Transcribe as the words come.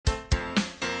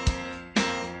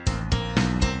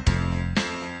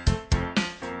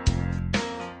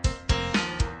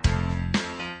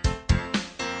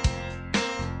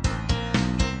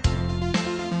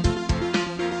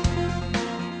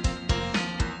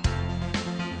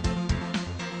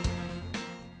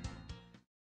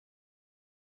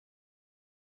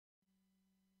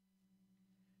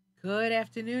Good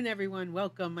afternoon, everyone.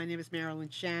 Welcome. My name is Marilyn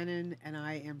Shannon, and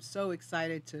I am so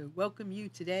excited to welcome you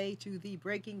today to the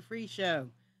Breaking Free Show.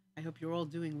 I hope you're all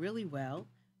doing really well.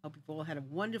 Hope you've all had a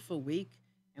wonderful week,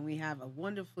 and we have a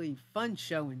wonderfully fun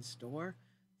show in store.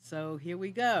 So here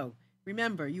we go.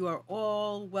 Remember, you are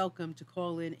all welcome to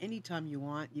call in anytime you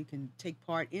want. You can take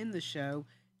part in the show.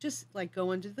 Just like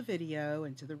go under the video,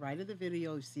 and to the right of the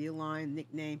video, you see a line,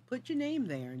 nickname, put your name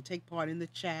there and take part in the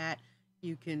chat.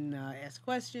 You can ask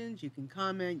questions, you can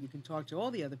comment, you can talk to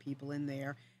all the other people in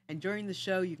there. And during the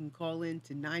show, you can call in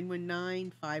to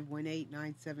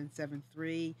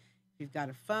 919-518-9773 if you've got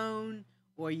a phone,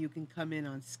 or you can come in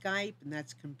on Skype, and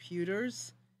that's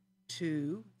computers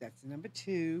two, that's the number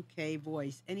two, K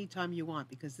voice, anytime you want,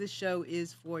 because this show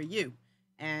is for you.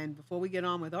 And before we get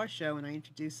on with our show, and I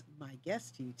introduce my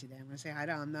guest to you today, I'm going to say hi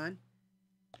to Amnon.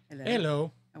 Hello.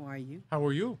 Hello. How are you? How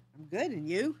are you? I'm good, and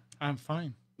you? I'm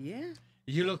fine. Yeah.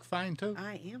 You look fine too.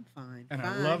 I am fine. And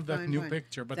fine, I love that fine, new fine.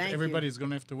 picture, but Thank everybody's going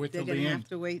to have to wait They're till gonna the have end.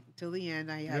 to wait till the end.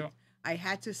 Yeah. I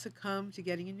had to succumb to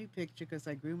getting a new picture because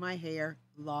I grew my hair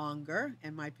longer,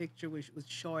 and my picture was with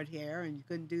short hair, and you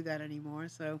couldn't do that anymore.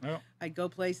 So Yeah. I'd go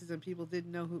places and people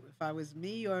didn't know who if I was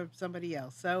me or somebody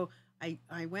else. So I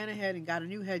went ahead and got a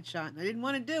new headshot, and I didn't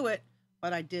want to do it,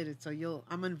 but I did it. So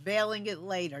I'm unveiling it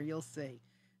later. You'll see.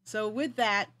 So with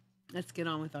that, let's get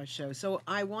on with our show. So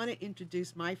I want to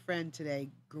introduce my friend today,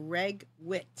 Greg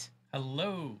Whitt.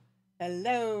 Hello.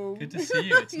 Hello. Good to see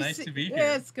you. It's nice to be here.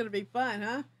 Yeah, it's going to be fun,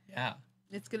 huh? Yeah.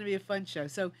 It's going to be a fun show.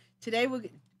 So today,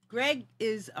 Greg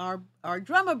is our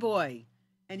drummer boy,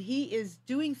 and he is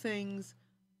doing things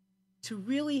to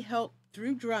really help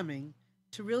through drumming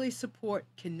to really support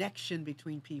connection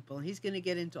between people. And he's going to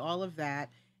get into all of that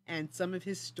and some of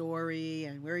his story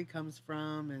and where he comes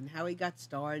from and how he got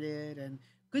started and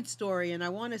good story. And I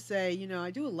want to say,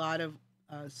 I do a lot of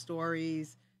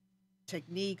stories,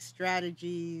 techniques,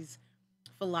 strategies,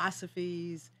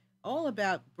 philosophies, all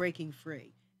about breaking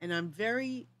free. And I'm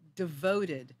very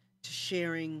devoted to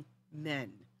sharing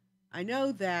men. I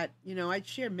know that, I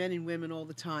share men and women all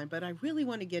the time, but I really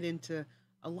want to get into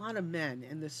a lot of men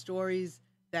and the stories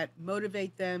that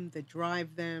motivate them, that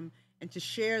drive them, and to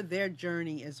share their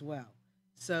journey as well.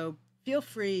 So feel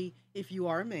free if you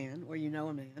are a man or you know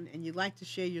a man and you'd like to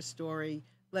share your story,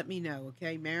 let me know,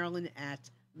 okay? Marilyn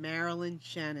at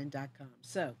MarilynShannon.com.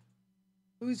 So,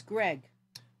 who's Greg?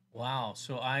 Wow.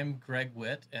 So I'm Greg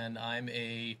Whitt, and I'm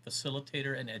a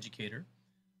facilitator and educator.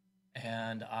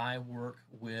 And I work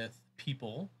with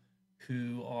people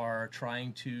who are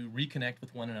trying to reconnect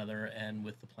with one another and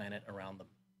with the planet around them.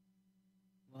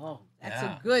 Whoa,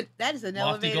 Yeah. that is an Lofty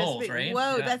elevated goals, speech. right?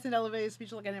 Whoa, Yeah. that's an elevated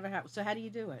speech like I never had. So how do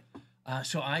you do it?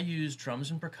 So I use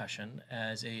drums and percussion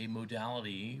as a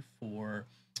modality for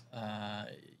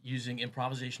using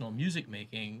improvisational music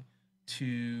making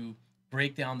to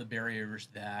break down the barriers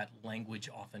that language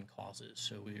often causes.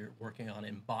 So we're working on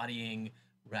embodying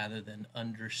rather than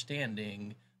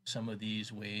understanding some of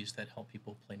these ways that help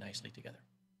people play nicely together.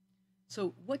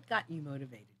 So what got you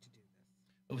motivated to do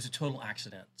this? It was a total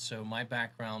accident. So my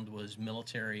background was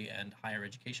military and higher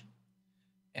education.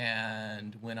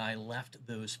 And when I left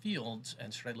those fields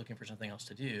and started looking for something else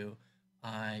to do,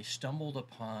 I stumbled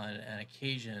upon an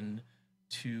occasion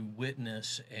to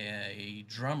witness a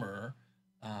drummer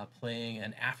playing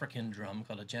an African drum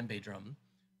called a djembe drum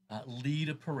lead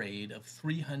a parade of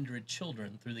 300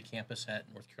 children through the campus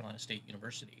at North Carolina State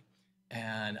University.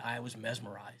 And I was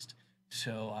mesmerized.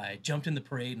 So I jumped in the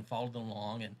parade and followed them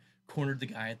along and cornered the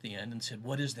guy at the end and said,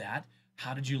 "What is that?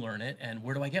 How did you learn it? And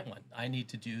where do I get one? I need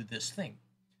to do this thing."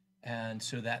 And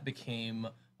so that became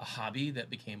a hobby, that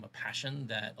became a passion,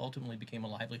 that ultimately became a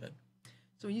livelihood.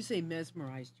 So when you say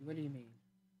mesmerized you, what do you mean?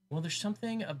 Well, there's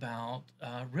something about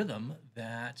rhythm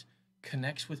that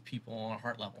connects with people on a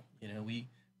heart level.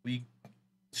 We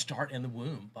start in the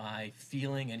womb by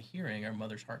feeling and hearing our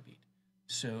mother's heartbeat.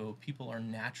 So people are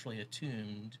naturally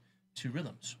attuned to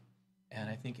rhythms. And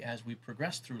I think as we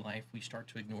progress through life, we start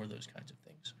to ignore those kinds of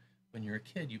things. When you're a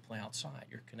kid, you play outside,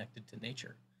 you're connected to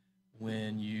nature.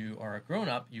 When you are a grown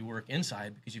up, you work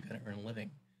inside because you've got to earn a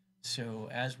living. So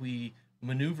as we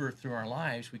maneuver through our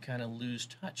lives, we kind of lose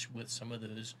touch with some of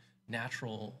those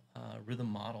natural rhythm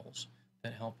models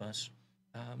that help us,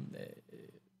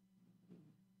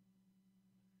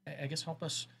 I guess, help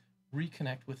us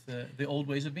reconnect with the old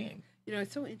ways of being.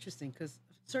 It's so interesting because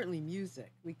certainly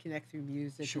music, we connect through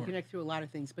music, Sure. we connect through a lot of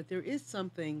things, but there is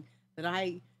something that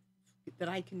I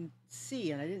can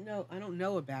see, and I don't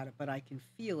know about it, but I can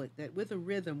feel it, that with a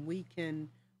rhythm we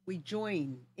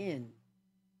join in,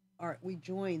 or we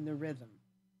join the rhythm.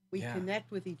 We Yeah.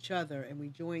 connect with each other and we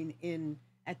join in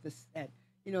at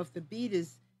if the beat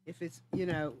is, if it's,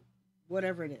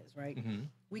 whatever it is, right? Hmm.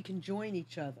 We can join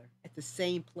each other at the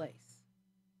same place.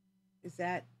 Is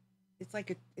that it's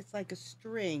like a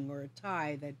string or a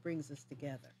tie that brings us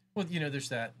together. Well, there's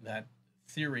that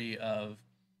theory of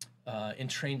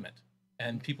entrainment,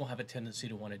 and people have a tendency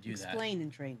to want to do that. Explain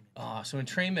entrainment. So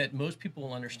entrainment, most people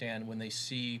will understand when they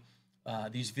see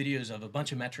these videos of a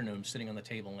bunch of metronomes sitting on the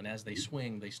table, and as they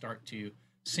swing, they start to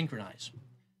synchronize.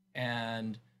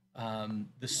 And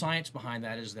the science behind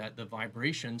that is that the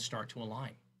vibrations start to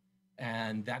align,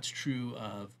 and that's true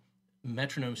of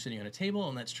metronomes sitting on a table,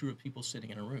 and that's true of people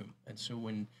sitting in a room. And so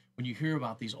when you hear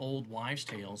about these old wives'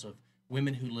 tales of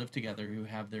women who live together who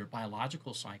have their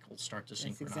biological cycles start to That's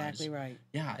synchronize. exactly right.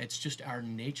 Yeah, it's just our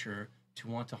nature to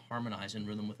want to harmonize in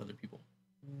rhythm with other people.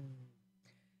 Mm.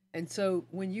 And so,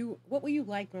 what were you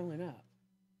like growing up?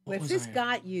 Well, What if was this I?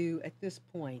 got you at this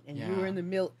point, and you were Yeah. in the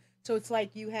middle, so it's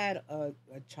like you had a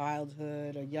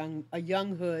childhood, a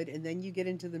younghood, and then you get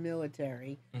into the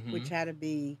military, which Hmm. had to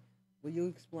be, well, you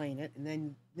explain it, and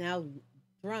then now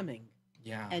drumming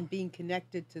Yeah. and being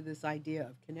connected to this idea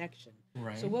of connection. So,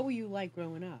 Right. what were you like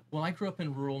growing up? Well, I grew up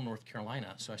in rural North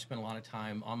Carolina, so I spent a lot of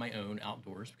time on my own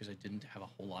outdoors because I didn't have a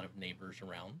whole lot of neighbors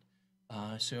around.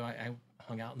 So I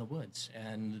hung out in the woods,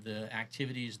 and the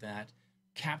activities that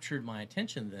captured my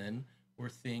attention then were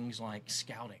things like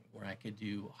scouting, where I could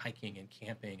do hiking and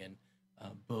camping and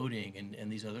boating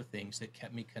and these other things that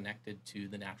kept me connected to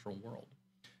the natural world.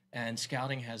 And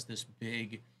scouting has this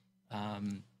big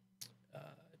um, uh,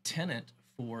 tenet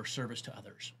for service to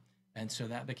others. And so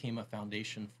that became a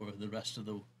foundation for the rest of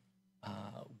the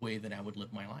way that I would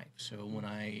live my life. So when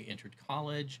I entered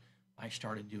college, I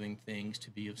started doing things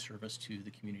to be of service to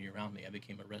the community around me. I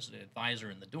became a resident advisor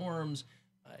in the dorms,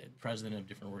 president of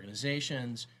different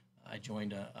organizations. I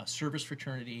joined a service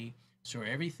fraternity. So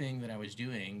everything that I was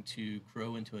doing to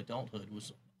grow into adulthood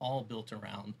was all built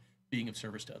around being of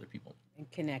service to other people. And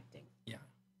connecting, Yeah,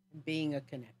 being a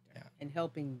connector, yeah, and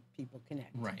helping people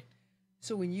connect. right.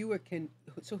 So when you were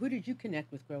so who did you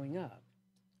connect with growing up?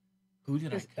 Who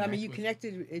did I Because I mean, connect you with?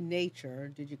 connected in nature.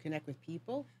 Did you connect with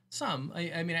people? Some.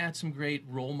 I mean, I had some great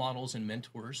role models and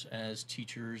mentors as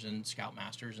teachers and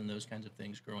scoutmasters and those kinds of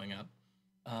things growing up.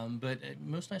 But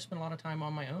mostly I spent a lot of time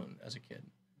on my own as a kid.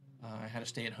 I had a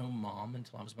stay at home mom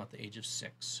until I was about the age of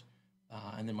 6.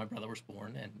 And then my brother was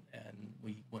born, and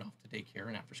we went off to daycare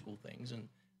and after school things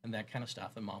and that kind of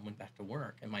stuff. And mom went back to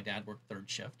work, and my dad worked third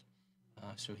shift.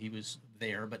 So he was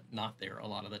there, but not there a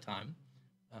lot of the time.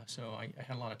 So I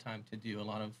had a lot of time to do a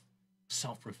lot of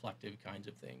self reflective kinds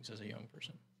of things as a young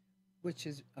person. Which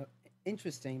is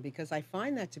interesting because I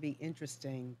find that to be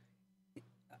interesting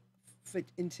for,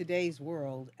 in today's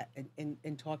world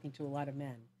in talking to a lot of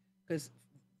men. Because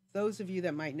those of you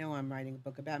that might know, I'm writing a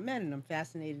book about men, and I'm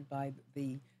fascinated by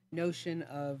the notion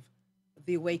of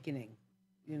the awakening.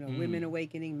 You know, women Mm,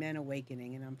 awakening, men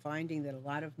awakening, and I'm finding that a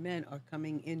lot of men are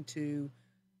coming into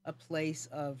a place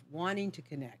of wanting to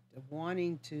connect, of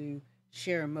wanting to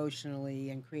share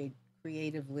emotionally and create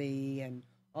creatively and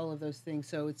all of those things.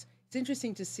 So it's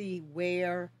interesting to see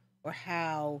where or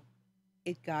how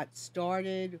it got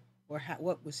started or how,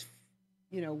 what was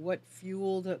what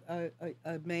fueled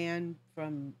a man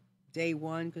from day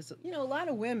one, because a lot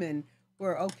of women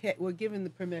were given the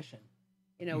permission,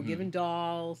 hmm. given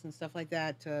dolls and stuff like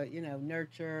that to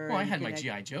nurture Well, I and had my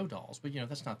connect. GI Joe dolls, but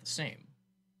that's not the same.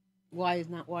 Why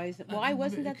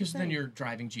wasn't that the Because then same? you're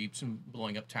driving jeeps and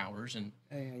blowing up towers and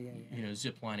Oh, yeah, yeah, yeah.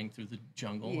 zip lining through the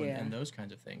jungle Yeah. and those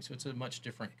kinds of things. So it's a much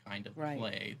different kind of Right,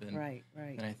 play right,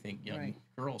 right, than I think young right.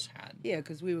 girls had. Yeah,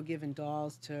 because we were given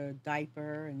dolls to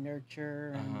diaper and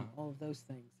nurture and Uh, all of those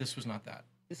things. this was not that.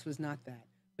 This was not that.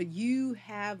 But you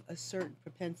have a certain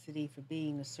propensity for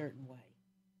being a certain way.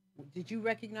 Did you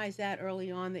recognize that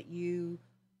early on, that you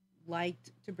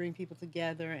liked to bring people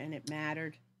together and it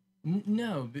mattered?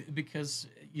 No, because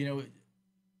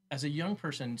as a young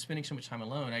person spending so much time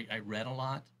alone, I read a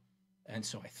lot, and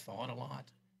so I thought a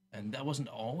lot, and that wasn't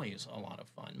always a lot of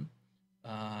fun.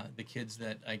 The kids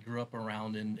that I grew up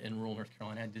around in rural North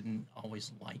Carolina I didn't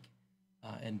always like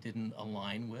and didn't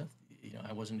align with.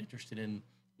 I wasn't interested in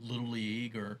little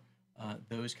league or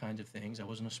those kinds of things. I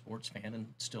wasn't a sports fan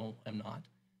and still am not.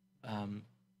 Um,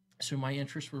 so my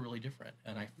interests were really different,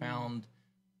 and I Mm. found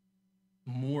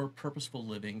more purposeful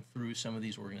living through some of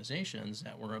these organizations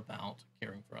that were about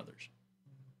caring for others.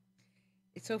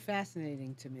 It's so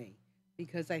fascinating to me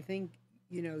because I think,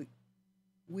 you know,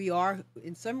 we are,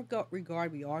 in some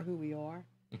regard, we are who we are.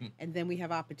 Mhm. And then we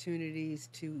have opportunities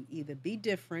to either be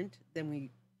different than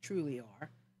we truly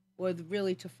are, or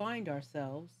really to find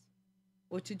ourselves,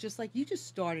 or to just like you just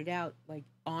started out like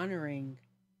honoring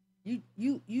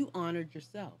you honored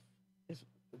yourself is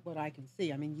what I can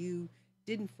see. I mean,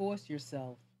 didn't force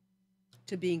yourself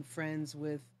to being friends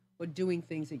with or doing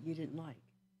things that you didn't like.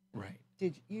 Right.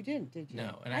 You didn't, did you?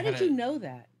 No, and I How had did a. you know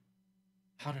that?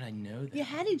 How did I know Yeah, that?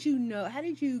 how did you know? How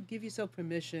did you give yourself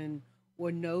permission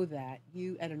or know that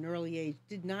you at an early age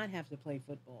did not have to play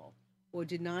football or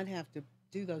did not have to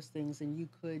do those things and you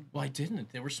could Well, I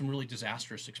didn't. There were some really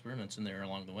disastrous experiments in there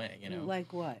along the way.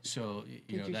 like what? So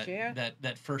Could you that share?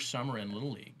 that first summer in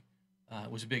Little League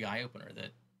was a big eye opener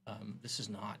that this is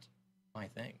not my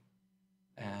thing,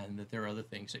 and that there are other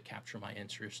things that capture my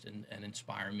interest and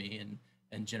inspire me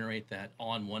and generate that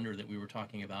awe and wonder that we were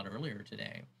talking about earlier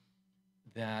today.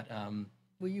 That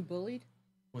Were you bullied?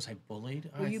 was I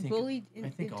bullied? Were you bullied I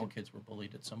think all into kids were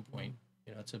bullied at some point.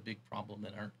 It's a big problem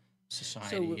in our so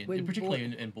society, and when particularly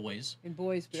in boys and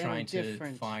boys that are trying to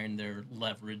different? find their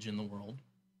leverage in the world.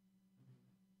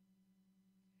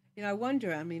 I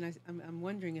wonder. I mean, I'm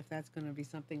wondering if that's going to be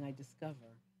something I discover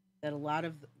that a lot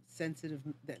of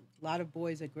that a lot of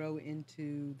boys that grow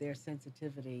into their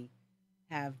sensitivity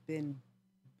have been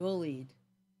bullied.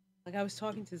 Like I was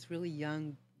talking to this really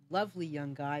young, lovely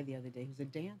young guy the other day who's a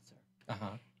dancer, Uh huh.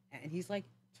 and he's like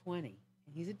 20,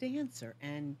 and he's a dancer,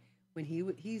 and when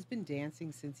he's been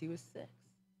dancing since he was 6,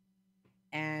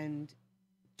 and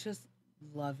just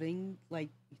loving like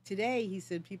today he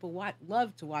said people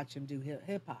love to watch him do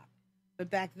hip hop, but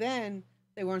back then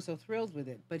they weren't so thrilled with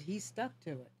it, but he stuck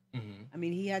to it. Hmm. I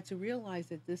mean, he had to realize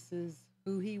that this is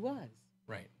who he was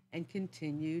Right. and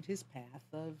continued his path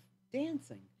of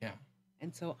dancing, Yeah.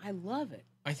 and so I love it.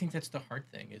 I think that's the hard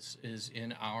thing is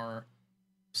in our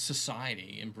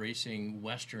society embracing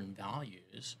Western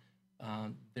values.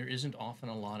 There isn't often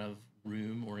a lot of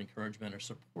room or encouragement or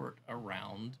support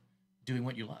around doing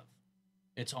what you love.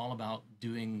 It's all about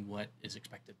doing what is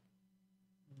expected.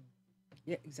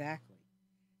 Yeah, exactly.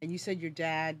 And you said your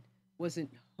dad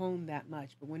wasn't home that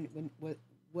much, but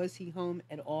was he home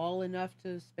at all enough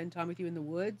to spend time with you in the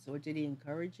woods, or did he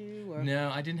encourage you? Or No,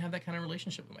 I didn't have that kind of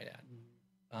relationship with my dad.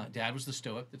 Mhm. Dad was the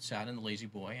stoic that sat in the lazy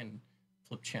boy and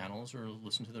flipped channels or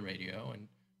listened to the radio, and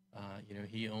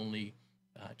he only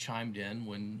chimed in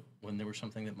when there was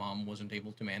something that mom wasn't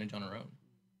able to manage on her own.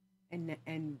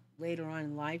 and later on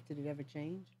in life, did it ever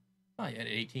change? At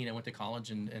 18, I went to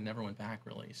college and never went back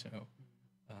really. So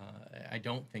I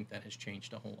don't think that has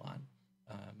changed a whole lot.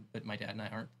 But my dad and I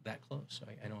aren't that close, so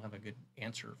I don't have a good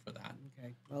answer for that.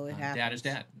 Okay. Well, it happens. Dad is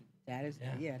dad. Dad is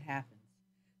Yeah. yeah, it happens.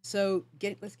 So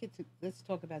let's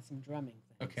talk about some drumming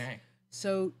things. Okay.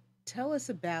 So tell us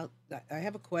about. I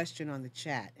have a question on the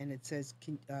chat, and it says,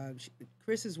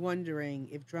 Chris is wondering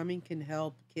if drumming can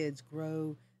help kids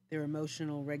grow their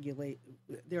emotional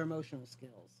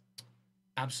skills.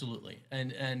 Absolutely.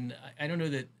 And I don't know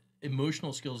that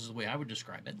emotional skills is the way I would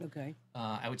describe it. Okay.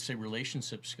 I would say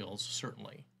relationship skills,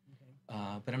 certainly.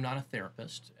 Okay. But I'm not a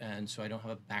therapist, and so I don't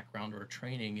have a background or a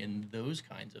training in those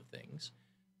kinds of things.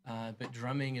 But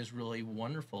drumming is really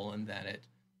wonderful in that it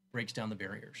breaks down the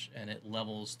barriers and it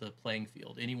levels the playing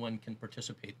field. Anyone can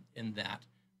participate in that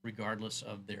regardless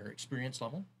of their experience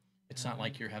level. It's not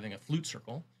like you're having a flute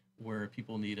circle where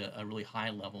people need a really high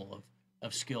level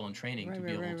of skill and training Right, to be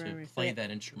right, able right, to right, right. play So-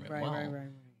 that instrument Right, well. right, right,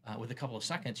 right. With a couple of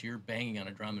seconds, you're banging on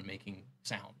a drum and making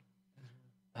sound.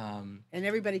 And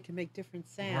everybody can make different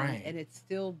sound, Right. and it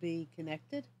still be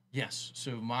connected. Yes.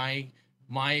 So my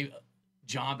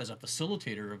job as a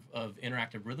facilitator of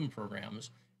interactive rhythm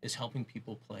programs is helping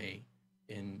people play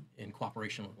in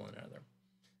cooperation with one another.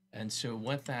 And so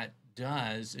what that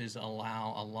does is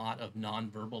allow a lot of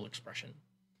nonverbal expression.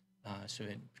 So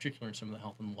in particular in some of the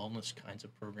health and wellness kinds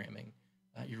of programming,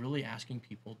 you're really asking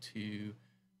people to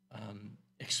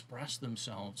express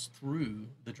themselves through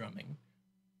the drumming,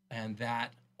 and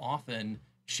that often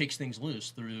shakes things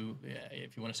loose through,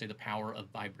 if you want to say, the power of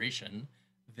vibration.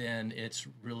 Then it's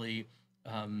really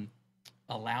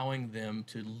allowing them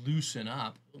to loosen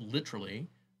up, literally,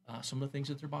 some of the things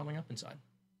that they're bottling up inside.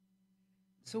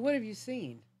 So what have you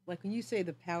seen? Like when you say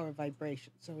the power of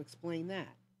vibration. So explain that.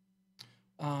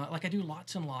 Like I do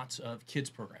lots and lots of kids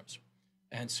programs.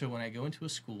 And so when I go into a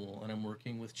school and I'm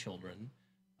working with children,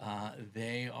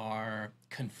 they are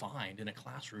confined in a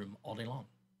classroom all day long.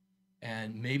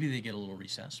 And maybe they get a little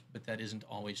recess, but that isn't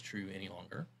always true any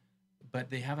longer. But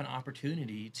they have an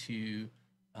opportunity to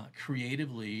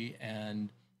creatively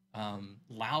and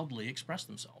loudly express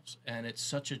themselves. And it's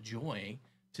such a joy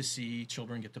to see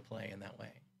children get to play in that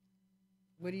way.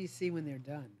 What do you see when they're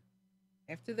done?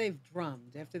 After they've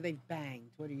drummed, after they've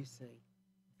banged, what do you see?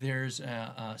 There's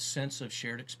a sense of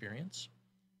shared experience.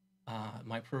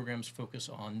 My programs focus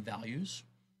on values.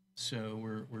 So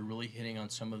we're really hitting on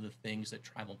some of the things that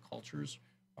tribal cultures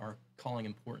are calling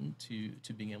important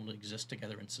to being able to exist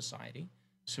together in society.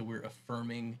 So we're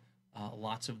affirming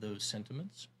lots of those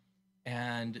sentiments.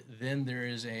 And then there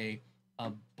is a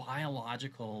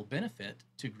biological benefit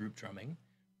to group drumming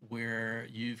where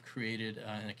you've created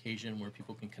an occasion where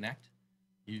people can connect.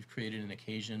 You've created an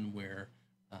occasion where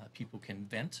people can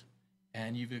vent.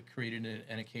 And you've created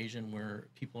an occasion where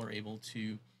people are able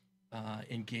to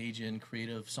engage in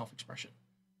creative self expression.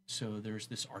 So there's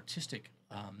this artistic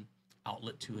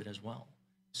outlet to it as well.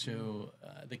 So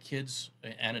the kids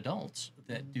and adults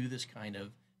that do this kind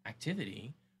of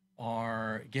activity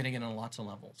are getting it on lots of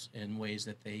levels in ways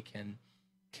that they can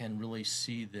really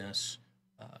see this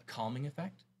calming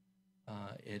effect.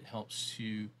 It helps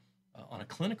to, on a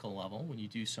clinical level, when you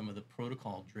do some of the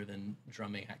protocol-driven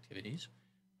drumming activities,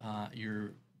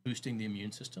 you're boosting the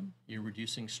immune system, you're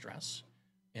reducing stress.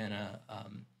 In a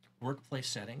workplace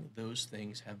setting, those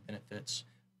things have benefits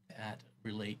that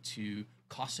relate to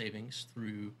cost savings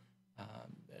through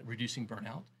reducing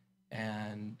burnout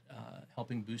and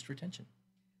helping boost retention.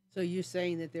 So you're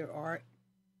saying that there are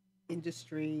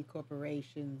industry,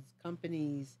 corporations,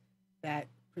 companies that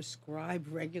prescribe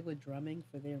regular drumming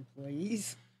for their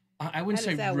employees? I wouldn't How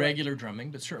say does that work? regular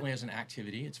drumming, but certainly as an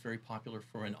activity. It's very popular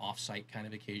for an off-site kind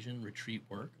of occasion, retreat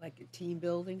work, Like a team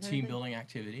building kind of team thing? building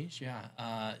activities.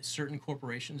 Yeah, certain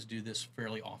corporations do this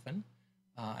fairly often.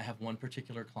 I have one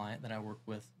particular client that I work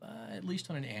with at least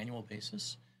on an annual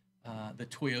basis. The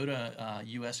Toyota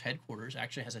U.S. headquarters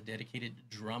actually has a dedicated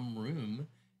drum room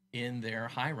in their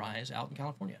high rise out in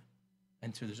California.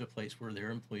 And so there's a place where their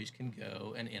employees can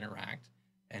go and interact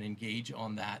and engage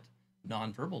on that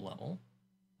nonverbal level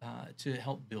to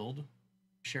help build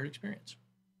shared experience.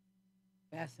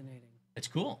 Fascinating. It's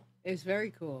cool. It's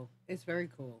very cool. It's very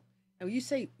cool. Now you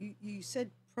said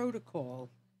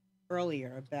protocol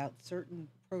earlier about certain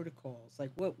protocols.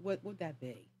 Like what would that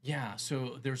be? Yeah,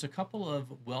 so there's a couple of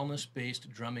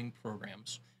wellness-based drumming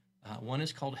programs. One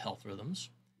is called Health Rhythms,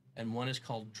 and one is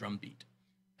called Drum Beat.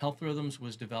 Health Rhythms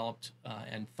was developed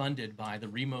and funded by the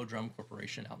Remo Drum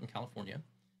Corporation out in California,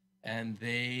 and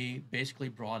they basically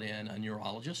brought in a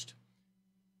neurologist,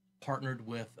 partnered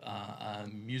with a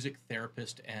music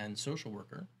therapist and social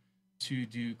worker to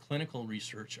do clinical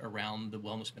research around the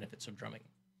wellness benefits of drumming.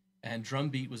 And Drum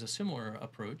Beat was a similar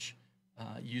approach,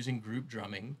 using group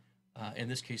drumming. In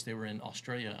this case, they were in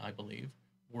Australia, I believe,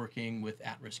 working with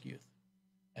at-risk youth.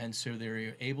 And so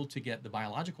they're able to get the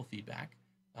biological feedback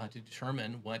to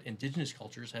determine what indigenous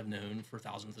cultures have known for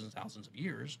thousands and thousands of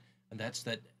years, and that's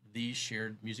that these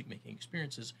shared music-making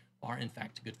experiences are, in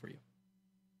fact, good for you.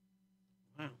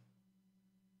 Wow.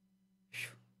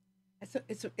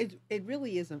 It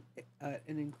really is an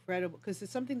incredible, because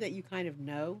it's something that you kind of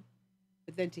know,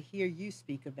 but then to hear you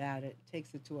speak about it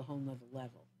takes it to a whole nother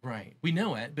level. Right. We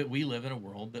know it, but we live in a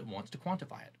world that wants to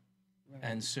quantify it. Right.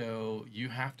 And so you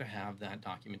have to have that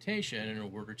documentation in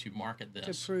order to market To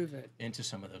this prove it. into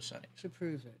some of those settings. To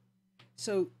prove it.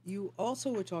 So you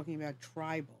also were talking about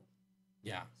tribal.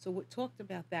 Yeah. So what talked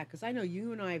about that? Because I know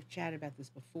you and I have chatted about this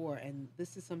before, and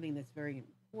this is something that's very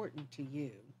important to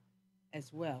you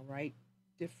as well, right?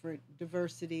 Different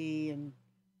diversity and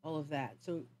all of that.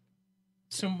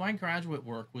 So my graduate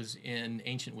work was in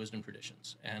ancient wisdom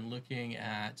traditions and looking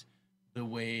at the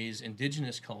ways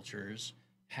indigenous cultures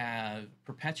have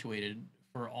perpetuated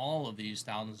for all of these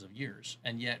thousands of years.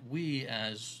 And yet we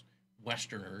as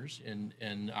Westerners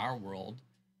in our world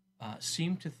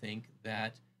seem to think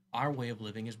that our way of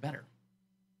living is better.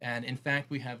 And in fact,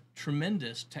 we have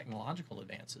tremendous technological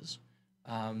advances,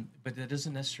 but that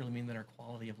doesn't necessarily mean that our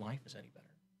quality of life is any better.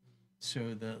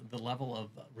 So the level of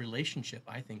relationship,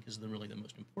 I think, is really the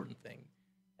most important thing.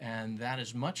 And that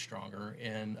is much stronger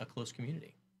in a close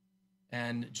community.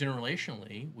 And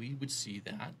generationally, we would see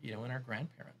that, in our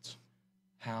grandparents,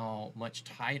 how much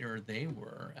tighter they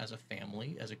were as a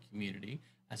family, as a community,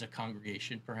 as a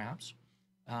congregation, perhaps.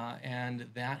 And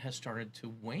that has started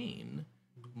to wane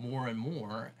more and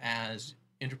more as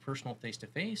interpersonal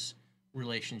face-to-face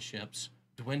relationships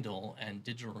dwindle and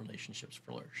digital relationships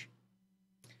flourish.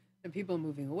 And people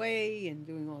moving away and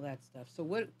doing all that stuff. So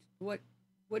what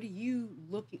are you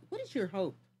looking? What is your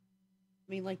hope?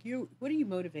 I mean, what are you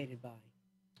motivated by?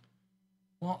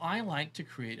 Well, I like to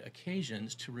create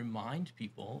occasions to remind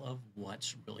people of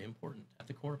what's really important at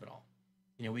the core of it all.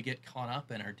 We get caught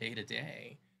up in our day to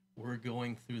day. We're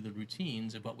going through the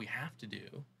routines of what we have to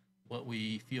do, what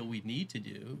we feel we need to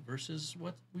do, versus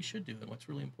what we should do and what's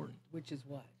really important. Which is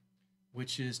what?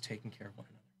 Which is taking care of one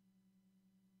another.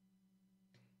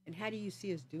 And how do you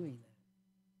see us doing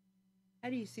that? How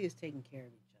do you see us taking care of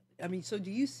each other? I mean,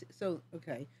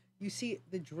 okay, you see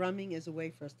the drumming as a way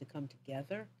for us to come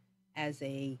together, as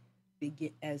a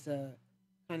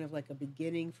kind of like a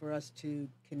beginning for us to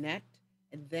connect,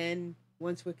 And then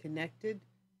once we're connected,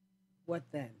 what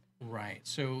then? Right.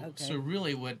 So Okay.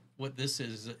 really what this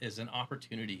is an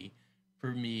opportunity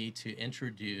for me to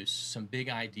introduce some big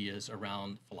ideas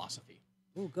around philosophy.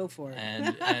 Oh, go for it.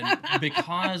 And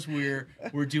because we're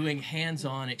doing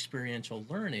hands-on experiential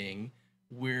learning,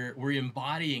 we're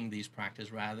embodying these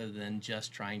practices rather than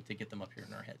just trying to get them up here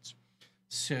in our heads.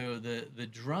 So the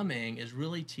drumming is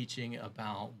really teaching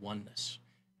about oneness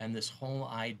and this whole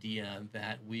idea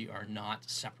that we are not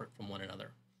separate from one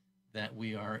another, that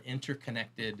we are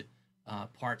interconnected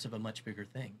parts of a much bigger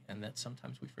thing, and that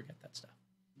sometimes we forget that stuff.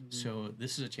 So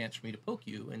this is a chance for me to poke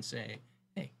you and say,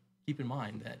 hey, keep in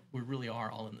mind that we really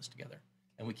are all in this together,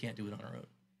 and we can't do it on our own.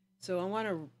 So I want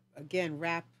to again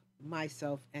wrap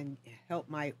myself and help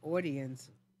my audience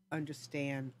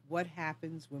understand what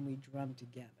happens when we drum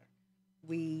together.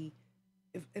 We,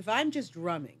 if I'm just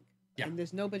drumming Yeah. and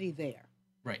there's nobody there,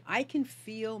 Right. I can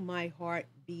feel my heart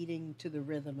beating to the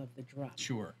rhythm of the drum.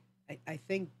 Sure. I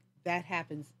think that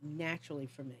happens naturally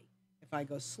for me. If I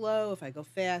go slow, if I go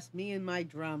fast, me and my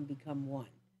drum become one.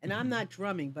 And I'm Mhm. not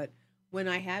drumming, but when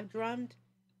I have drummed,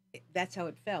 that's how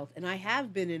it felt. And I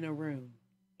have been in a room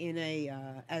in a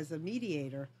as a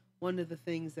mediator. One of the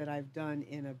things that I've done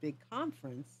in a big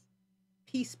conference,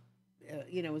 peace,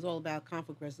 it was all about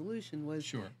conflict resolution. Was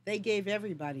Sure. they gave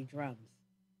everybody drums,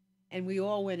 and we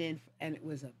all went in, and it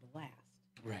was a blast.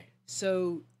 Right.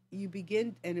 So you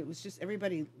begin, and it was just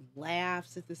everybody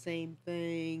laughs at the same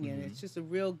thing, and Mhm. it's just a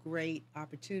real great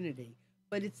opportunity.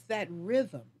 But it's that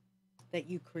rhythm that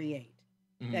you create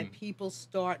that Mhm. people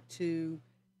start to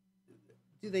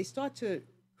do. They start to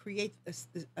create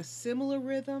a similar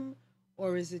rhythm,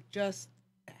 or is it just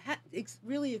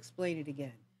really explain it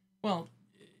again? Well,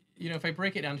 if I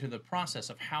break it down to the process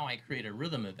of how I create a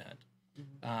rhythm event, Hmm.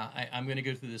 I'm going to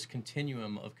go through this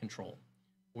continuum of control,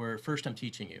 where first I'm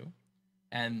teaching you,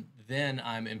 and then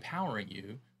I'm empowering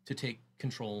you to take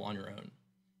control on your own.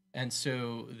 And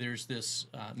so there's this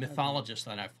mythologist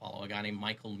that I follow, a guy named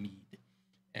Michael Meade,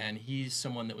 and he's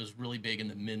someone that was really big in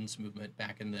the men's movement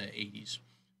back in the 80s,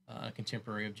 a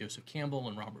contemporary of Joseph Campbell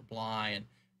and Robert Bly,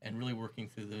 and really working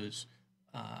through those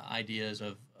ideas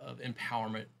of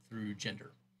empowerment through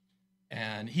gender.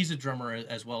 And he's a drummer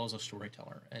as well as a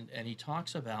storyteller. And he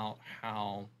talks about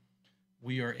how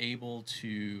we are able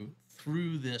to,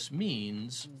 through this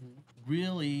means, Hmm.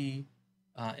 really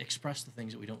express the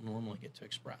things that we don't normally get to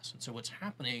express. And so, what's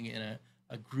happening in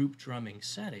a group drumming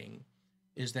setting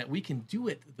is that we can do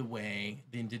it the way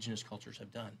the indigenous cultures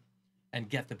have done and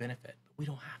get the benefit, but we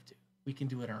don't have to. We can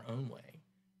do it our own way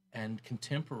and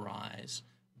contemporize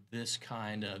this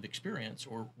kind of experience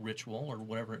or ritual or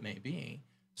whatever it may be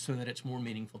so that it's more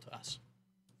meaningful to us.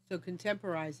 So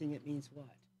contemporizing it means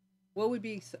what? What would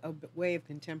be a way of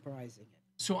contemporizing it?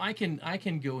 So I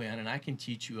can go in and I can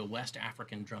teach you a West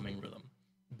African drumming rhythm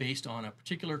based on a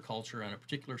particular culture and a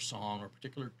particular song or a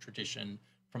particular tradition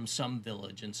from some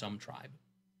village and some tribe.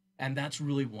 And that's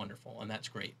really wonderful and that's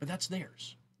great, but that's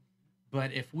theirs.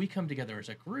 But if we come together as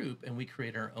a group and we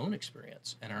create our own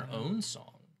experience and our own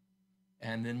song,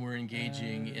 and then we're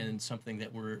engaging in something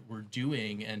that we're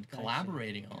doing and Gotcha.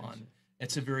 collaborating on, Gotcha.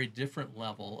 it's a very different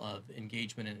level of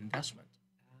engagement and investment.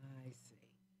 I see.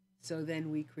 So then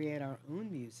we create our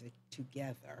own music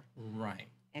together, Right.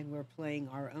 and we're playing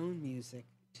our own music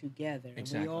together. And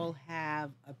Exactly. we all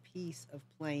have a piece of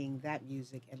playing that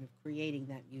music and of creating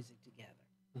that music together.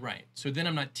 Right. So then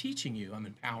I'm not teaching you, I'm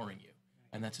empowering you.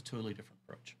 And that's a totally different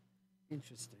approach.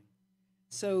 Interesting.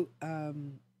 So,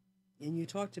 and you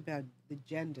talked about the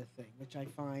gender thing, which I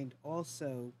find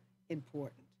also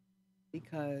important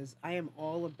because I am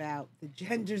all about the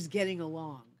genders getting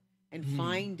along and Mhm.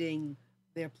 finding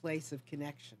their place of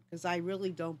connection. Because I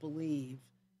really don't believe,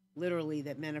 literally,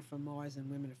 that men are from Mars and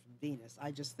women are from Venus.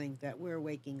 I just think that we're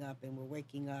waking up and we're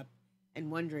waking up and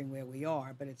wondering where we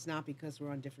are, but it's not because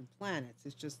we're on different planets.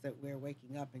 It's just that we're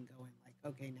waking up and going like,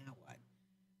 okay, now what?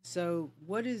 So,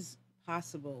 what is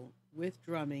possible with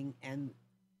drumming and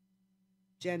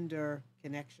gender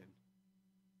connection?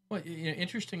 Well,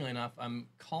 interestingly enough, I'm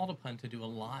called upon to do a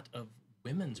lot of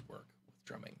women's work with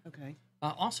drumming. Okay.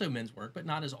 Also men's work, but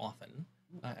not as often.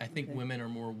 I think Okay. women are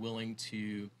more willing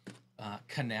to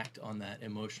connect on that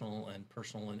emotional and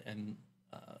personal and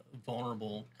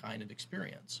vulnerable kind of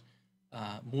experience,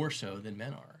 more so than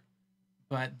men are.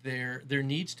 But there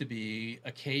needs to be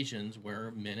occasions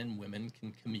where men and women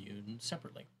can commune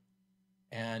separately,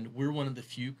 and we're one of the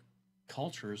few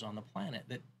cultures on the planet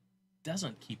that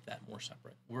doesn't keep that more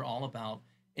separate. We're all about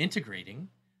integrating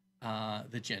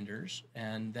the genders,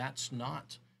 and that's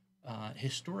not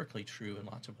historically true in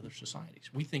lots of other societies.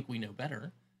 We think we know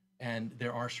better, and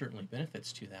there are certainly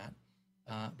benefits to that.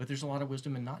 But there's a lot of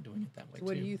wisdom in not doing it that way So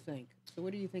what too. do you think? So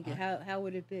what do you think? I- How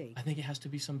would it be? I think it has to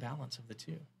be some balance of the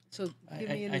two. So give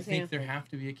me an I think there example. have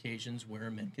to be occasions where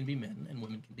men can be men and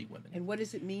women can be women. And what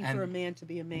does it mean And- for a man to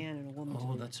be a man and a woman to be a Oh,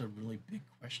 woman? that's a really big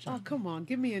question. Oh, come on,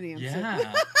 give me an answer.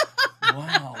 Yeah.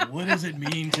 Wow. What does it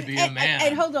mean to be a man?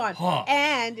 And hold on. Huh.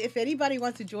 And if anybody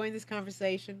wants to join this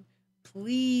conversation,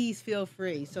 please feel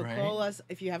free. So Right. call us.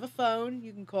 If you have a phone,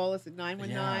 you can call us at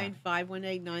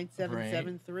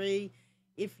 919-518-9773.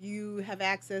 If you have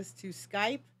access to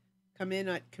Skype, come in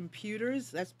at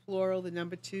computers. That's plural, the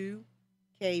number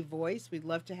 2K voice. We'd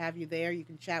love to have you there. You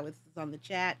can chat with us on the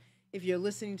chat. If you're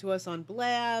listening to us on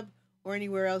Blab or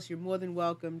anywhere else, you're more than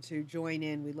welcome to join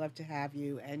in. We'd love to have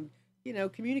you and,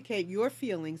 communicate your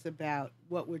feelings about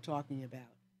what we're talking about.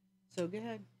 So go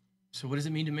ahead. So what does it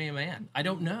mean to be a man? I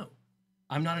don't know.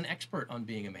 I'm not an expert on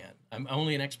being a man. I'm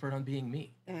only an expert on being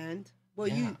me. And well,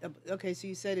 Yeah. okay. So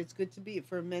you said it's good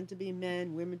for men to be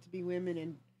men, women to be women,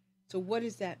 and so what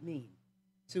does that mean?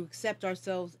 To accept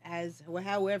ourselves as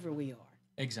however we are.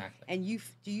 Exactly. And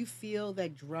do you feel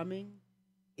that drumming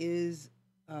is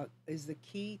the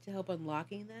key to help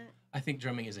unlocking that? I think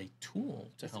drumming is a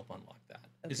tool to help unlock that.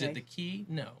 Is it Okay. the key?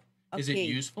 No. Is Okay. it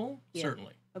useful? Yeah.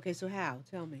 Certainly. Okay, so how?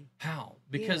 Tell me. How?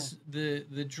 Because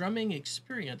the drumming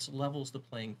experience levels the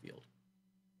playing field.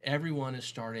 Everyone is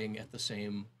starting at the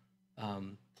same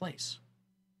place,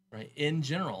 right? In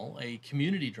general, a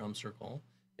community drum circle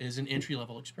is an entry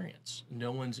level experience.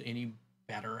 No one's any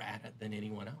better at it than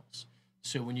anyone else.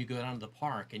 So when you go down to the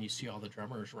park and you see all the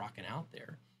drummers rocking out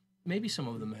there, maybe some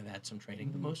of them have had some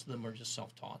training, but most of them are just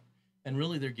self taught, and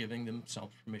really they're giving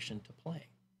themselves permission to play.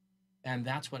 And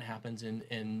that's what happens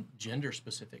in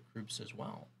gender-specific groups as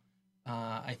well.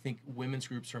 I think women's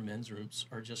groups or men's groups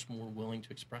are just more willing to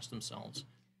express themselves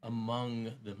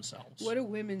among themselves. What do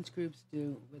women's groups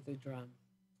do with the drum?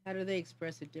 How do they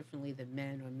express it differently than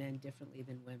men or men differently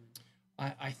than women?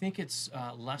 I think it's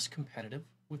less competitive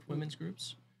with women's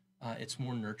groups. It's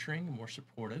more nurturing, more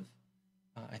supportive.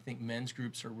 I think men's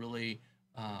groups are really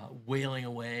wailing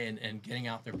away and getting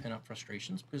out their pent-up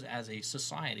frustrations because as a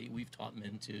society, we've taught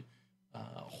men to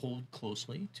hold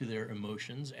closely to their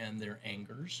emotions and their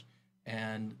angers,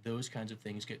 and those kinds of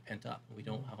things get pent up. We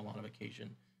don't have a lot of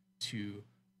occasion to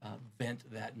vent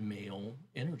that male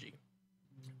energy.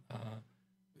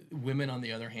 Women, on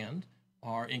the other hand,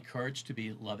 are encouraged to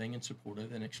be loving and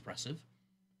supportive and expressive,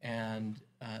 and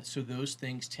so those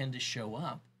things tend to show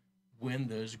up when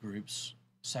those groups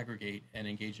segregate and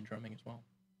engage in drumming as well.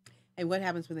 And what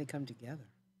happens when they come together?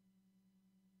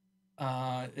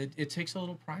 It takes a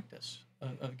little practice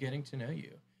of getting to know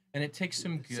you, and it takes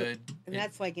some good. And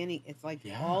that's like it's like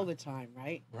Yeah. all the time,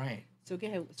 right? Right. So go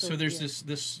ahead. So there's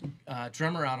this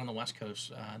drummer out on the West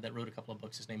Coast that wrote a couple of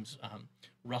books. His name's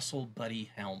Russell Buddy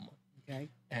Helm, Okay.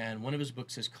 and one of his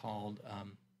books is called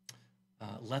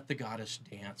 "Let the Goddess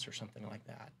Dance" or something like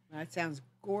that. That sounds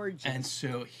gorgeous. And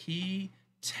so he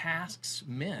tasks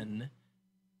men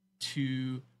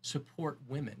to support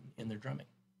women in their drumming,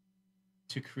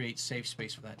 to create safe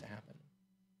space for that to happen.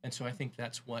 And so I think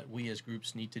that's what we as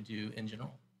groups need to do in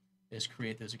general, is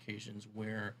create those occasions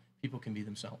where people can be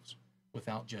themselves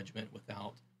without judgment,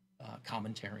 without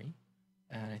commentary.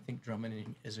 And I think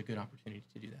drumming is a good opportunity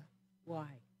to do that. Why?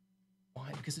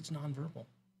 Why? Because it's nonverbal.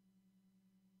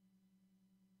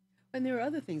 And there are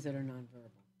other things that are nonverbal.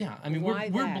 Yeah, I mean, Why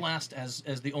we're that? blessed as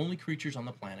the only creatures on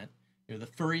the planet. The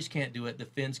furries can't do it. The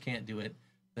fins can't do it.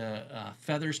 The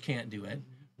feathers can't do it.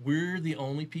 We're the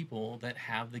only people that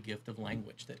have the gift of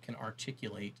language that can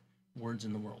articulate words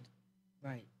in the world,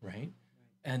 Right. right?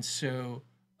 And so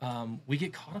we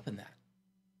get caught up in that.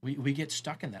 We get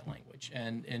stuck in that language,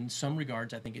 and in some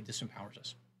regards, I think it disempowers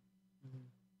us. Mhm.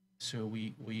 So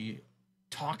we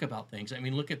talk about things. I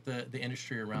mean, look at the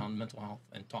industry around mental health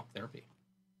and talk therapy,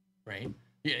 right?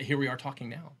 Yeah, here we are talking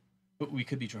now, but we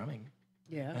could be drumming.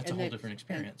 Yeah. That's a whole different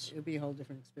experience. It would be a whole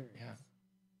different experience. Yeah.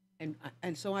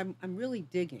 And so I'm really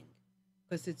digging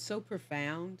because it's so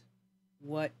profound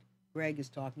what Greg is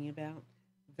talking about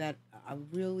that I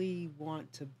really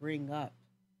want to bring up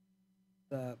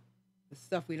the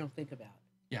stuff we don't think about.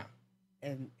 Yeah.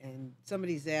 And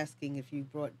somebody's asking if you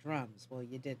brought drums. Well,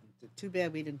 you didn't. Too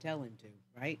bad we didn't tell him to,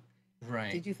 right?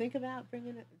 Right. Did you think about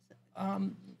bringing it?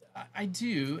 I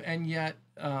do, and yet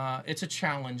it's a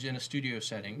challenge in a studio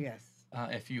setting. Yes.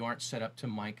 If you aren't set up to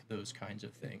mic those kinds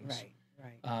of things. Right.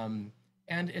 Right.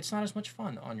 And it's not as much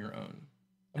fun on your own.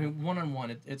 I mean,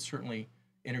 one-on-one, it's certainly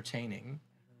entertaining,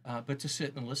 but to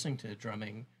sit and listen to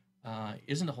drumming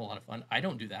isn't a whole lot of fun. I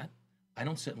don't do that. I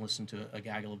don't sit and listen to a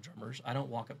gaggle of drummers. I don't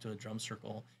walk up to a drum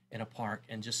circle in a park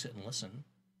and just sit and listen.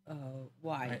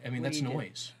 Why? I mean, What that's do you do?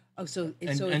 noise. Oh, so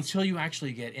And so it's until you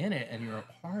actually get in it and you're a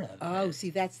part of oh, it. see,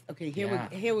 that's okay. Yeah.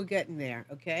 Here we're getting there.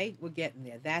 Okay, we're getting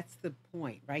there. That's the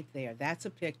point right there. That's a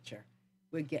picture.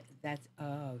 We get that's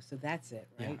oh, so that's it,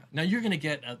 Yeah. right? Now you're going to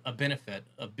get a benefit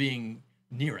of being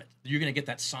near it. You're going to get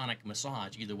that sonic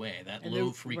massage either way. That And low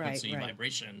right, frequency right,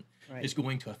 vibration right, is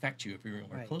going to affect you if you're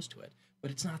anywhere right. close to it.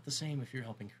 But it's not the same if you're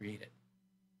helping create it.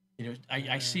 You know,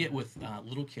 I see it with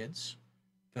little kids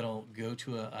that'll go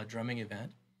to a drumming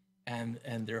event, and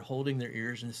they're holding their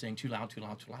ears and saying too loud, too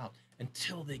loud, too loud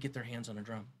until they get their hands on a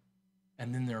drum,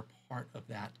 and then they're part of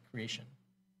that creation,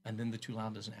 and then the too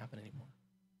loud doesn't happen anymore.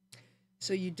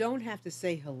 So you don't have to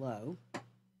say hello.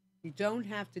 You don't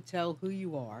have to tell who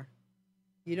you are.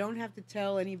 You don't have to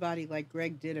tell anybody like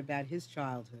Greg did about his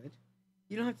childhood.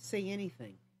 You don't have to say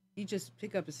anything. You just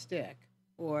pick up a stick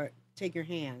or take your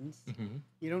hands. Mm-hmm.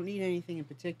 You don't need anything in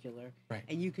particular. Right.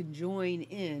 And you can join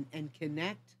in and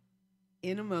connect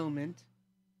in a moment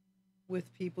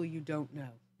with people you don't know.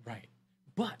 Right.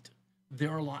 But there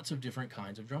are lots of different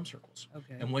kinds of drum circles.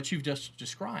 Okay. And what you've just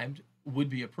described would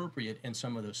be appropriate in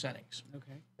some of those settings.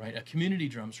 Okay. Right? A community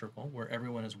drum circle where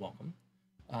everyone is welcome.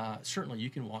 Certainly you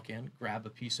can walk in, grab a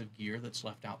piece of gear that's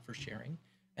left out for sharing,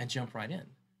 and jump right in.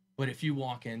 But if you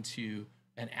walk into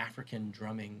an African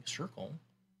drumming circle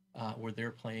where they're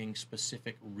playing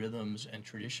specific rhythms and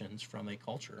traditions from a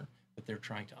culture that they're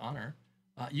trying to honor,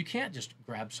 you can't just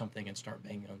grab something and start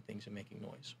banging on things and making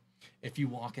noise. If you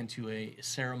walk into a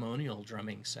ceremonial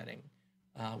drumming setting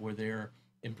where they're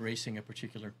embracing a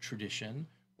particular tradition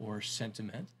or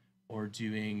sentiment or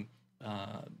doing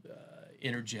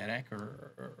energetic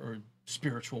or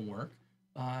spiritual work,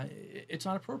 it's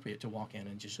not appropriate to walk in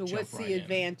and just So jump what's right the in.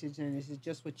 advantage? And is it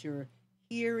just what you're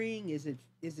hearing? Is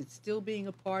it still being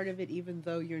a part of it even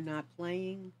though you're not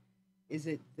playing? Is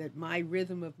it that my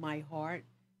rhythm of my heart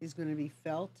is going to be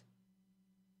felt?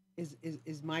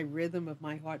 Is my rhythm of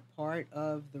my heart part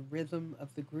of the rhythm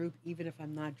of the group even if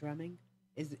I'm not drumming?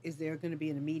 Is there going to be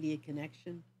an immediate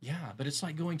connection? Yeah, but it's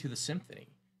like going to the symphony.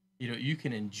 You know, you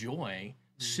can enjoy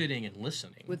sitting and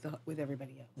listening With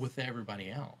everybody else. with everybody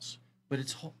else, but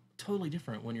it's totally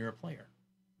different when you're a player,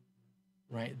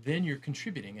 right? Then you're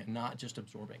contributing and not just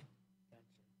absorbing. Gotcha.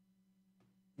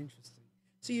 Interesting.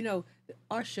 So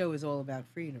our show is all about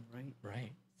freedom, right?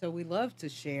 Right. So we love to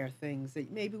share things that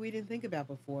maybe we didn't think about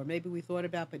before, maybe we thought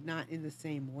about, but not in the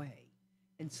same way.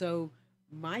 And so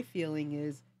my feeling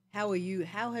is, how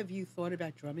have you thought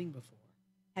about drumming before?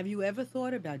 Have you ever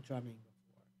thought about drumming before?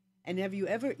 And have you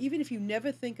ever, even if you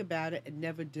never think about it and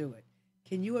never do it,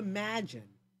 can you imagine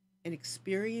an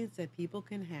experience that people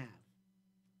can have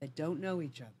that don't know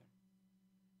each other,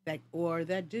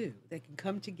 that do, that can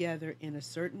come together in a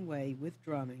certain way with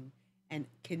drumming and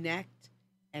connect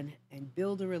and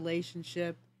build a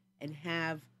relationship and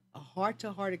have a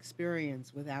heart-to-heart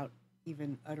experience without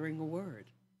even uttering a word?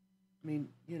 I mean,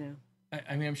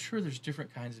 I mean, I'm sure there's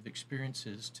different kinds of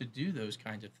experiences to do those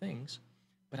kinds of things,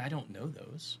 but I don't know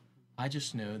those. I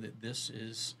just know that this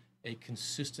is a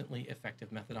consistently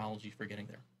effective methodology for getting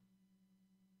there.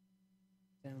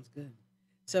 sounds good.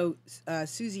 So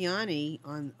Suziani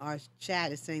on our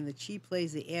chat is saying that she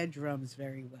plays the air drums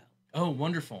very well. Oh,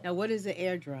 wonderful. Now, what is the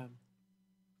air drum?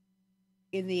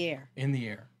 In the air. In the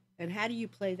air. And how do you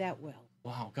play that well?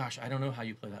 Wow, gosh, I don't know how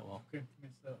you play that well. Can't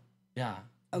mess up. Yeah,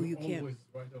 Oh, you can't. Always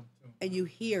right on tune. And you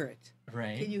hear it.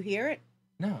 right? Can you hear it?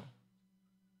 No.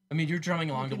 I mean, you're drumming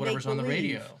along to can whatever's make on the believe.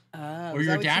 radio. Oh, Or is you're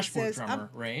that a what she dashboard says? drummer,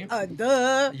 right?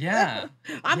 Duh. Yeah,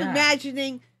 I'm yeah.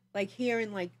 imagining like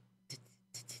hearing like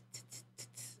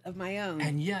of my own.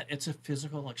 And yet, it's a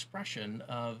physical expression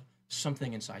of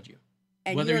something inside you,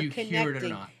 And whether you're you hear it or connecting.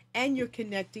 not. And you're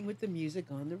connecting with the music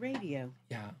on the radio.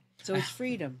 Yeah. So it's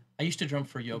freedom. I used to drum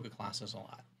for yoga classes a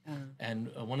lot. Uh, And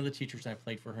one of the teachers I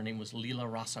played for, her name was Leela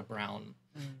Rasa Brown.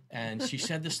 And she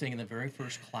said this thing in the very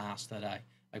first class that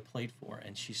I played for.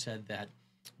 And she said that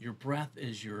your breath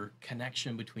is your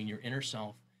connection between your inner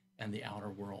self and the outer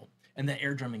world. And that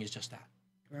air drumming is just that,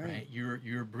 right?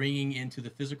 You're bringing into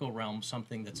the physical realm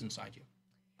something that's inside you.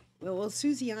 Well,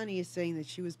 Suziani is saying that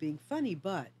she was being funny,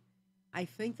 but I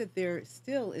think that there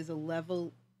still is a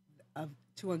level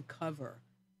to uncover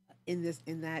in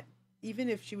that even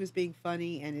if she was being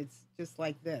funny and it's just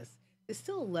like this, there's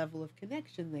still a level of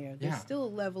connection there. There's Yeah. still a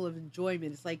level of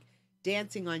enjoyment. It's like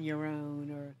dancing on your own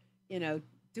or,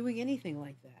 doing anything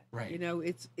like that. Right.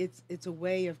 It's a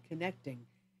way of connecting.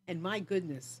 And my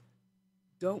goodness,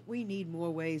 don't we need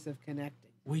more ways of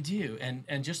connecting? We do.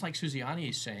 And just like Suziani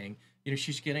is saying,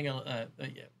 she's getting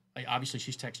obviously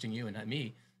she's texting you and not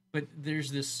me, but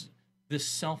there's this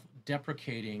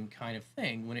self-deprecating kind of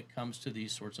thing when it comes to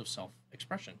these sorts of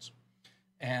self-expressions.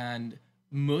 And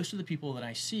most of the people that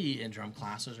I see in drum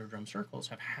classes or drum circles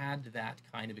have had that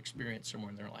kind of experience somewhere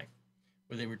in their life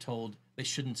where they were told they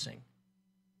shouldn't sing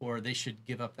or they should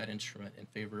give up that instrument in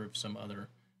favor of some other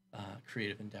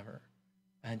creative endeavor.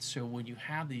 And so when you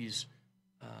have these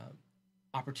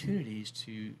opportunities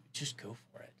to just go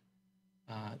for it,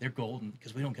 they're golden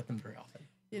because we don't get them very often.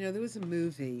 You know, there was a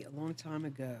movie a long time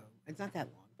ago. It's not that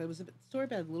long, but it was a story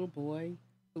about a little boy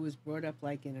who was brought up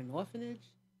like in an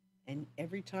orphanage, and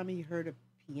every time he heard a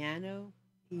piano,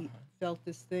 he felt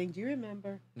this thing. Do you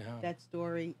remember No. that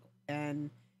story? And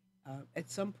at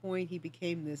some point, he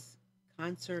became this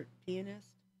concert pianist,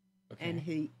 and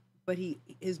Okay.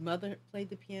 his mother played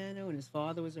the piano, and his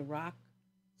father was a rock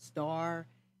star,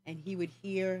 and he would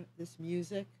hear this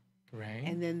music, Right.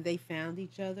 and then they found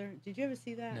each other. Did you ever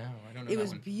see that? No, I don't know It that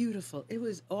was one. beautiful. It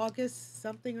was August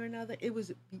something or another. It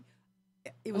was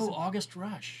Oh, August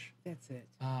Rush. that's it.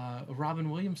 A Robin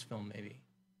Williams film, maybe.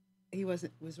 He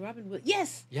wasn't was Robin Williams.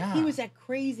 Yes, Yeah. he was that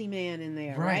crazy man in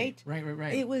there, right?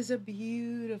 Right. It was a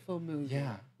beautiful movie.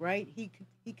 Yeah. Right.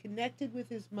 He connected with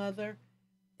his mother,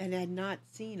 and had not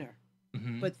seen her,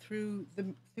 Hmm. but through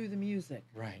the music,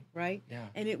 Right. right? Yeah.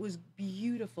 And it was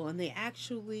beautiful, and they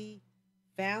actually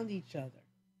found each other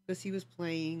because he was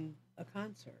playing a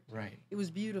concert. Right. It was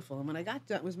beautiful, and when I got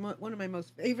done, it was one of my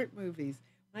most favorite movies.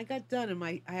 When I got done, and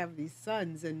I have these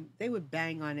sons, and they would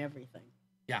bang on everything.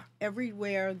 Yeah.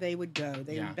 Everywhere they would go,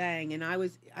 they Yeah. would bang, and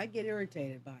I'd get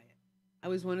irritated by it. I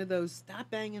was one of those, stop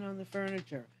banging on the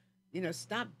furniture,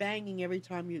 stop banging every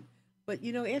time you. But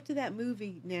after that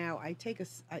movie, now I take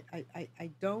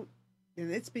I don't, and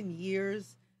it's been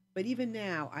years, but even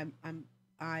now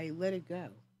I let it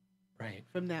go Right.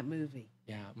 from that movie.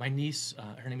 Yeah. My niece,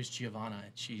 her name is Giovanna,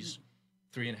 and she's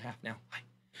 3.5 now. Hi.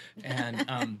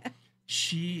 And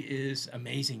she is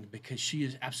amazing because she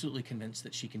is absolutely convinced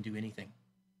that she can do anything.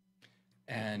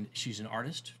 And she's an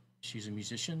artist, she's a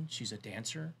musician, she's a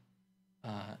dancer,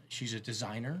 she's a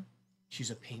designer,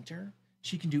 she's a painter.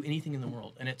 She can do anything in the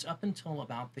world. And it's up until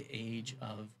about the age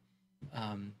of,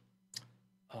 I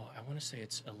want to say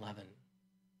it's 11,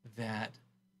 that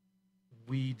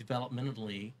we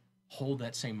developmentally hold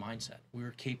that same mindset.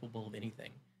 We're capable of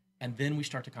anything. And then we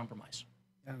start to compromise.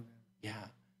 Oh, Yeah.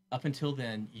 Up until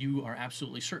then, you are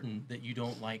absolutely certain that you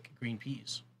don't like green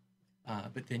peas.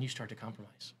 But then you start to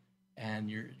compromise. And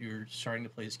you're starting to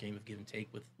play this game of give and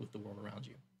take with the world around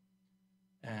you.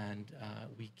 And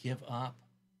we give up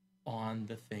on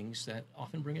the things that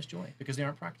often bring us joy because they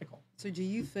aren't practical. so do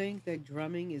you think that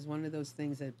drumming is one of those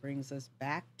things that brings us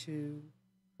back to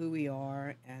who we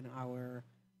are and our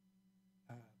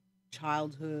uh,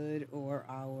 childhood, or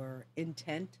our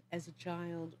intent as a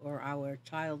child, or our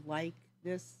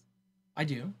childlikeness? I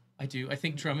do. I do. I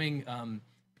think drumming,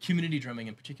 community drumming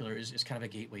in particular, is kind of a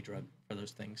gateway drug for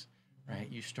those things, right?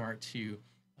 You start to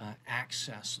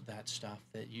access that stuff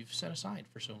that you've set aside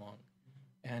for so long.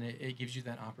 And it gives you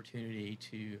that opportunity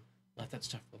to let that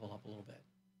stuff bubble up a little bit.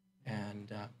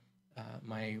 And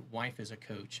my wife is a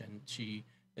coach, and she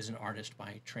is an artist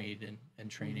by trade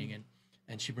and training,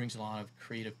 and she brings a lot of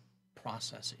creative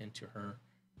process into her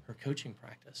coaching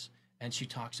practice. And she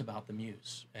talks about the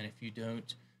muse. And if you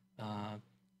don't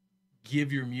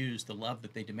give your muse the love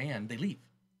that they demand, they leave,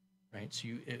 right? So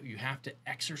you have to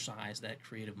exercise that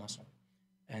creative muscle.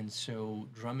 And so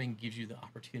drumming gives you the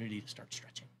opportunity to start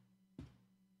stretching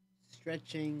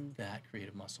Stretching. that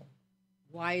creative muscle.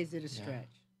 Why is it a Yeah.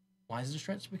 stretch? Why is it a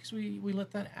stretch? Because we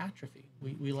let that atrophy.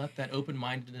 We let that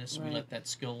open-mindedness, we Right. let that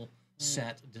skill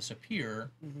set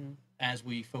disappear Hmm. as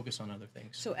we focus on other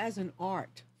things. So, as an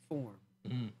art form,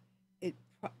 Mhm.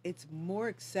 it's more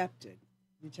accepted.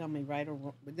 You tell me right or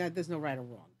wrong. But there's no right or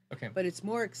wrong. Okay. But it's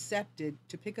more accepted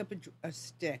to pick up a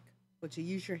stick, or to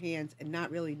use your hands and not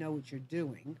really know what you're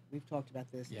doing. We've talked about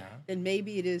this. Yeah. Then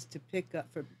maybe it is to pick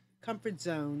up, for comfort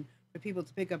zone, for people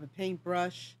to pick up a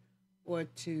paintbrush, or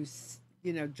to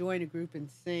join a group and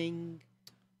sing,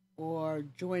 or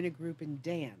join a group and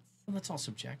dance. Well, that's all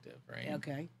subjective, right?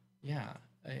 Okay. Yeah.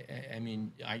 I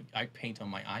mean, I paint on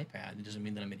my iPad. It doesn't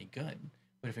mean that I'm any good.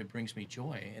 But if it brings me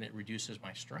joy and it reduces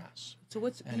my stress, So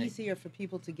what's And it- easier for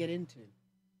people to get into?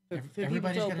 For people to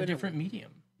everybody's got a open up- different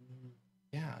medium. Mhm.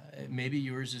 Yeah. Maybe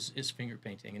yours is finger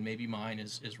painting, and maybe mine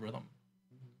is rhythm.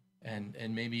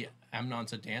 And maybe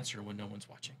Amnon's a dancer when no one's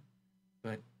watching.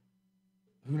 But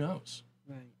who knows?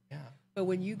 Right. Yeah. But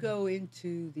when you go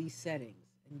into these settings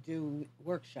and do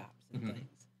workshops and Mhm.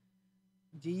 things,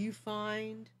 do you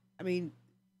find? I mean,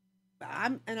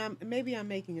 maybe I'm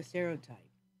making a stereotype,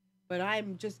 but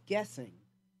I'm just guessing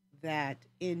that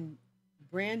in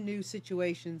brand new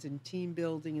situations and team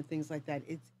building and things like that,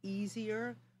 it's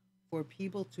easier for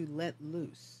people to let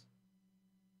loose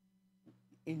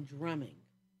in drumming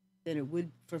than it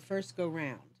would for first go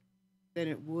round than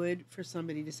it would for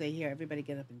somebody to say, "Here, everybody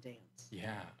get up and dance."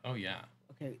 Yeah. Oh, yeah.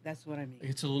 Okay, that's what I mean.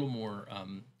 It's a little more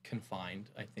confined,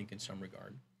 I think, in some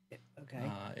regard.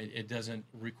 Okay. It doesn't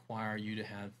require you to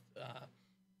have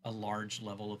a large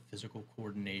level of physical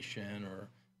coordination or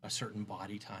a certain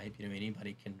body type. You know,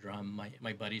 anybody can drum.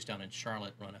 My buddies down in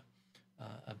Charlotte run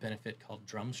a benefit called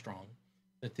Drum Strong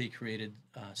that they created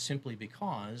simply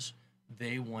because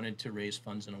they wanted to raise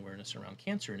funds and awareness around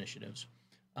cancer initiatives.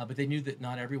 But they knew that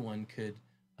not everyone could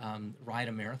ride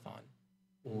a marathon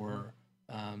or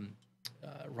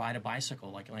ride a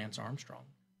bicycle like Lance Armstrong.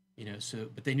 You know, so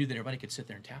but they knew that everybody could sit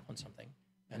there and tap on something,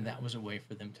 and that was a way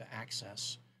for them to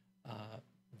access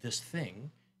this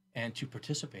thing and to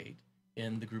participate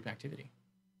in the group activity.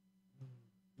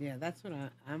 Yeah, that's what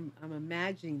I'm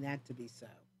imagining that to be so.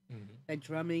 Mm-hmm. That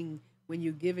drumming, when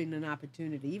you're given an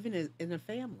opportunity, even as, in a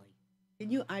family,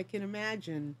 I can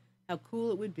imagine how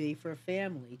cool it would be for a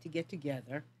family to get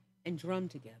together and drum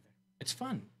together. It's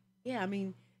fun. Yeah, I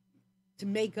mean, to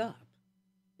make up,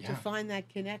 Yeah. to find that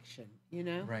connection, you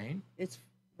know? Right. It's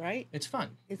right. It's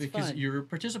fun It's because fun. you're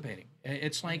participating.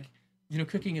 It's like, you know,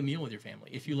 cooking a meal with your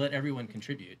family. If you let everyone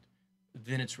contribute,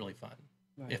 then it's really fun.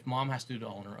 Right. If mom has to do it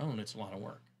all on her own, it's a lot of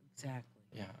work. Exactly.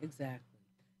 Yeah. Exactly.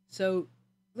 So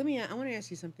I want to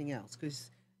ask you something else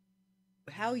because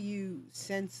how you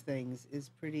sense things is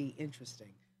pretty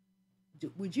interesting.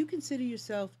 Would you consider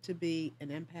yourself to be an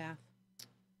empath?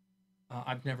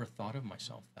 I've never thought of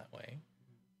myself that way.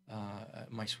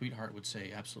 My sweetheart would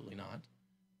say absolutely not.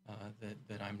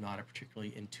 That I'm not a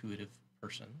particularly intuitive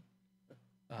person.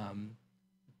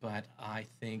 But I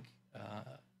think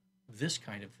this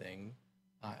kind of thing,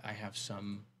 I have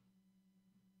some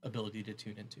ability to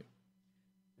tune into.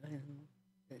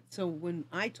 So when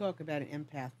I talk about an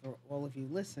empath for all of you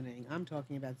listening, I'm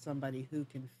talking about somebody who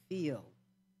can feel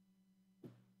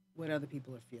what other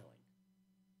people are feeling.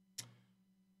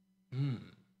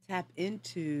 Tap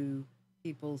into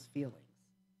people's feelings.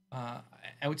 I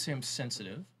would say I'm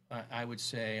sensitive. I would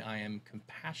say I am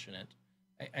compassionate.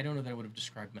 I don't know that I would have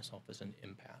described myself as an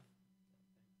empath.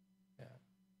 Yeah.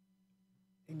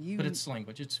 And But it's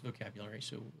language, it's vocabulary,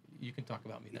 so you can talk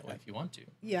about me that way if you want to.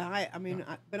 Yeah, I mean,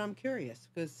 but I'm curious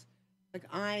because, like,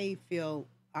 I feel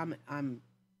I'm an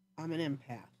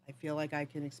empath. I feel like I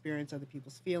can experience other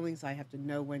people's feelings. I have to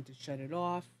know when to shut it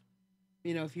off.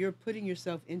 You know, if you're putting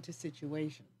yourself into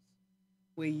situations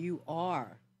where you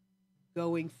are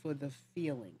going for the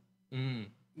feeling,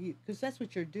 because that's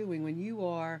what you're doing when you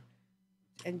are.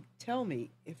 And tell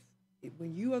me if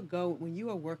when you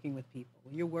are working with people,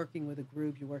 when you're working with a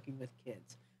group, you're working with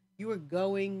kids, you are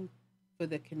going for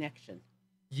the connection.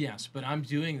 Yes, but I'm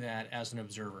doing that as an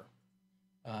observer,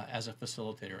 as a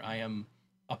facilitator. I am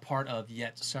a part of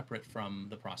yet separate from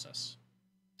the process.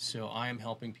 So I am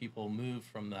helping people move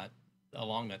from that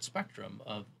along that spectrum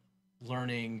of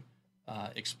learning,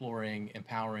 exploring,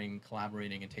 empowering,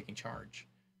 collaborating, and taking charge.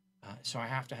 So I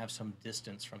have to have some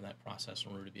distance from that process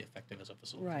in order to be effective as a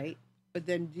facilitator. Right. But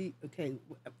then,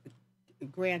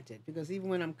 granted, because even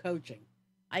when I'm coaching,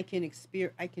 I can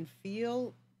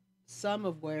feel some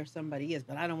of where somebody is,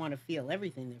 but I don't want to feel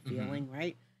everything they're feeling,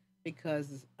 right?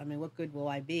 Because I mean, what good will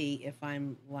I be if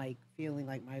I'm like feeling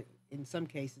like in some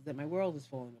cases that my world is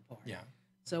falling apart? Yeah.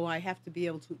 So I have to be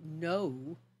able to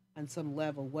know on some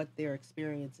level what their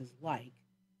experience is like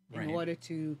in order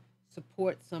to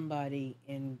support somebody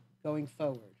in going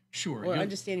forward. Sure. Or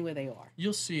understanding where they are.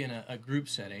 You'll see in a group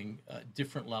setting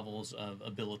different levels of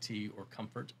ability or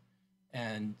comfort.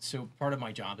 And so part of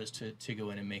my job is to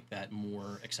go in and make that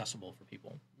more accessible for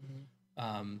people.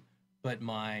 But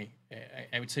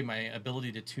I would say my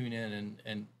ability to tune in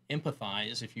and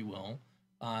empathize, if you will,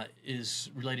 is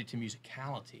related to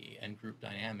musicality and group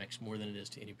dynamics more than it is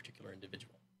to any particular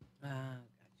individual. Gotcha.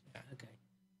 Yeah.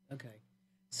 Okay.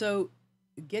 So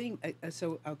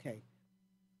okay.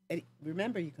 And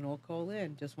remember, you can all call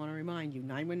in. Just want to remind you,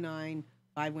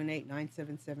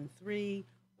 919-518-9773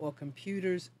 or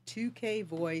computers 2K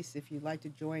voice if you'd like to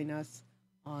join us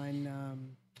on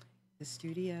the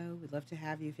studio. We'd love to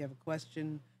have you. If you have a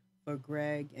question for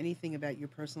Greg, anything about your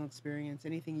personal experience,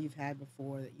 anything you've had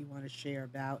before that you want to share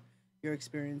about your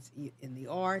experience in the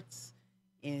arts,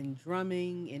 in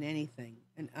drumming, in anything.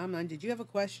 And Amnon, did you have a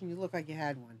question? You look like you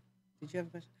had one. Did you have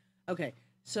a question? Okay.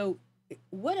 So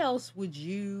what else would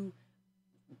you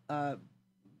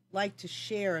like to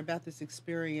share about this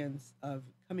experience of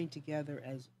coming together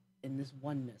as in this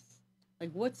oneness?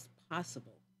 Like, what's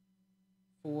possible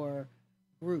for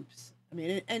groups? I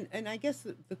mean, and I guess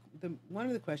the one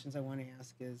of the questions I want to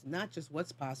ask is not just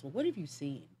what's possible. What have you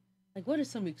seen? Like, what are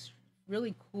some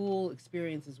really cool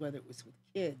experiences, whether it was with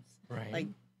kids, Right. like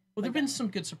Well, there've like been some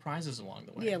good surprises along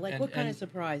the way. yeah, like And what kind and of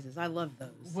surprises? I love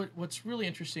those. what's really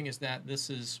interesting is that this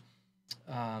is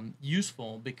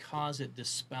useful because it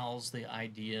dispels the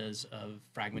ideas of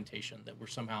fragmentation, that we're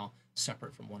somehow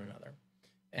separate from one another.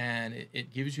 And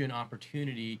it gives you an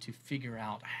opportunity to figure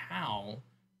out how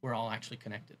we're all actually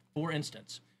connected. For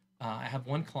instance, I have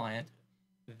one client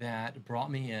that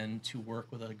brought me in to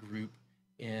work with a group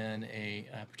in a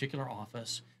particular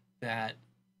office that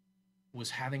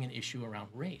was having an issue around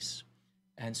race.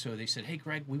 And so they said, "Hey,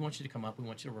 Greg, we want you to come up. We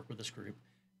want you to work with this group.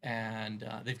 And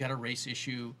they've got a race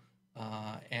issue,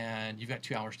 and you've got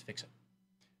 2 hours to fix it."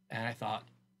 And I thought,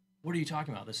 what are you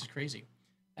talking about? This is crazy.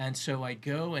 And so I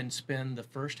go and spend the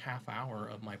first half hour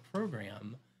of my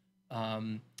program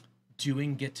um,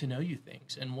 doing get to know you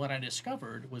things. And what I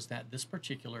discovered was that this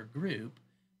particular group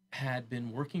had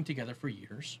been working together for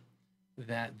years,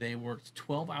 that they worked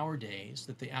 12-hour days,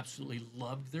 that they absolutely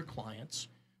loved their clients,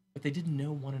 but they didn't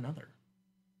know one another.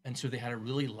 And so they had a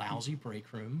really lousy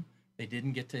break room. They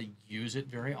didn't get to use it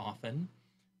very often.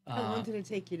 How long did it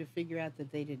take you to figure out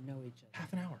that they didn't know each other?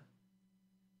 Half an hour.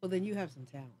 Well, then you have some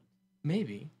talent.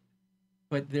 Maybe,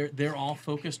 but they're all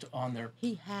focused on their.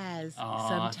 He has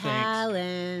some Thanks.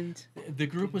 talent. The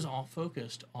group was all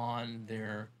focused on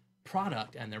their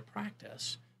product and their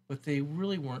practice, but they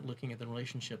really weren't looking at the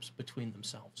relationships between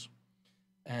themselves.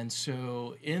 And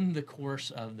so, in the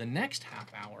course of the next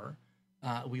half hour,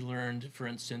 we learned, for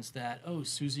instance, that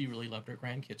Susie really loved her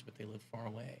grandkids, but they lived far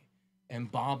away,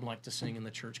 and Bob liked to sing in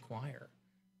the church choir,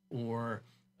 or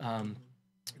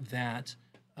that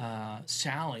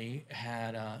Sally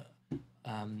had a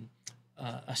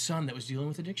son that was dealing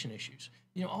with addiction issues.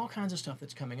 You know, all kinds of stuff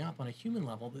that's coming up on a human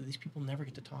level that these people never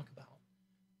get to talk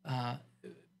about.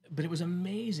 But it was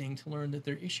amazing to learn that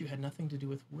their issue had nothing to do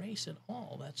with race at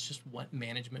all. That's just what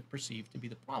management perceived to be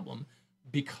the problem,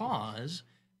 because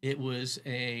it was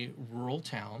a rural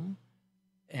town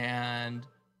and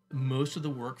most of the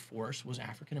workforce was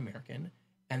African American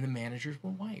and the managers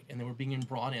were white, and they were being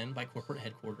brought in by corporate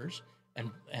headquarters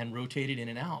and rotated in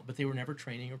and out, but they were never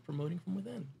training or promoting from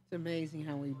within. It's amazing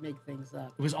how we make things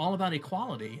up. It was all about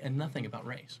equality and nothing about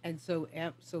race. And so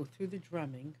through the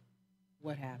drumming,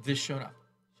 what happened? This showed up.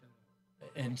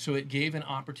 And so it gave an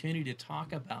opportunity to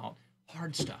talk about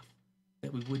hard stuff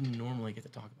that we wouldn't normally get to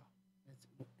talk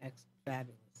about. That's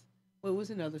fabulous. What was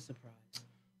another surprise?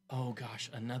 Oh gosh,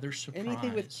 another surprise.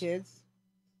 Anything with kids?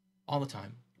 All the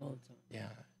time. All the time. Yeah.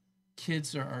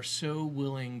 Kids are so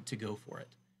willing to go for it.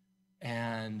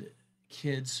 And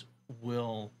kids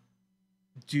will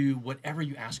do whatever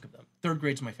you ask of them. Third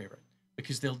grade's my favorite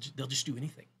because they'll just do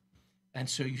anything. And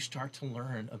so you start to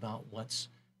learn about what's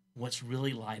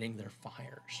really lighting their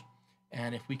fires.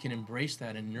 And if we can embrace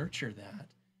that and nurture that,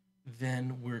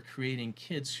 then we're creating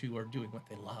kids who are doing what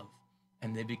they love,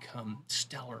 and they become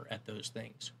stellar at those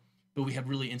things. But we have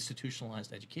really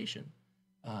institutionalized education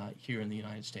here in the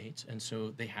United States, and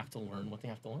so they have to learn what they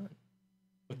have to learn.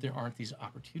 But there aren't these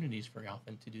opportunities very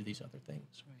often to do these other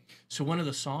things. Right. So one of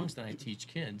the songs that I teach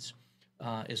kids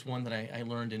is one that I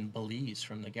learned in Belize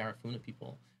from the Garifuna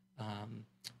people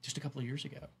just a couple of years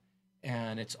ago.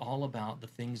 And it's all about the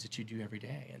things that you do every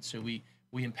day. And so we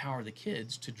empower the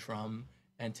kids to drum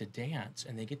and to dance,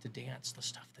 and they get to dance the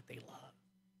stuff that they love.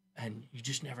 And you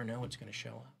just never know what's going to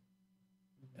show up.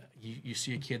 You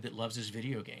see a kid that loves his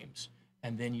video games,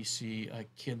 and then you see a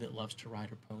kid that loves to ride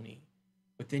her pony.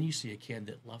 But then you see a kid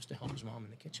that loves to help his mom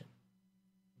in the kitchen.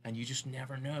 And you just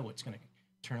never know what's going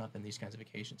to turn up in these kinds of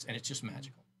occasions. And it's just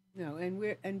magical. No,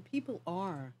 and people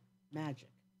are magic.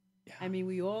 Yeah. I mean,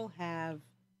 we all have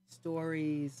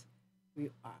stories.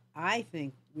 I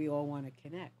think we all want to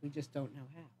connect. We just don't know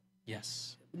how.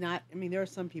 Yes. There are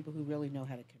some people who really know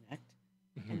how to connect,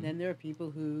 Mm-hmm. and then there are people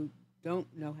who don't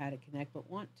know how to connect but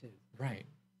want to. Right.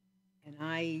 And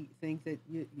I think that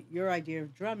your idea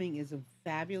of drumming is a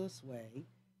fabulous way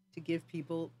to give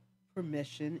people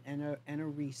permission and a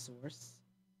resource,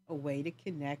 a way to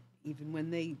connect even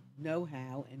when they know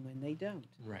how and when they don't.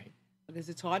 Right. Because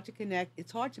it's hard to connect.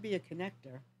 It's hard to be a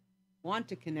connector, want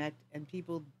to connect, and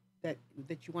people that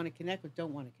you want to connect with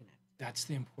don't want to connect. That's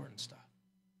the important stuff,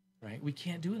 right? We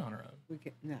can't do it on our own.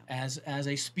 No. As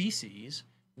a species,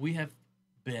 we have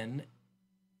been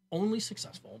only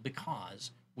successful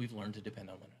because we've learned to depend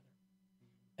on one another.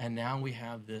 And now we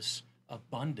have this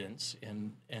abundance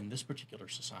in this particular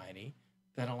society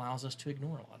that allows us to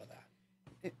ignore a lot of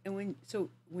that. And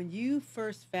when you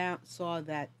first saw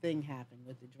that thing happen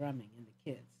with the drumming and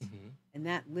the kids, Mm-hmm. and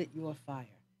that lit your fire,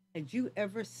 had you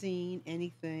ever seen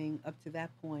anything up to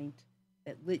that point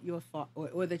that lit your fire,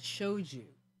 or that showed you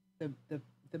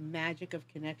the the magic of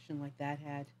connection like that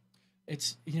had?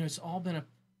 It's all been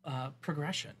a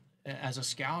progression. As a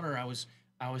scouter, I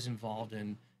was involved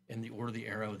in the Order of the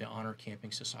Arrow, the Honor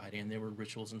Camping Society, and there were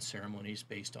rituals and ceremonies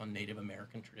based on Native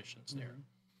American traditions there,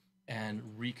 and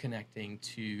reconnecting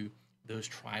to those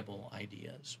tribal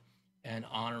ideas and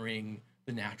honoring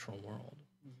the natural world.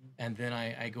 And then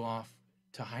I go off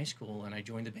to high school and I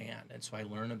join the band, and so I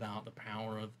learn about the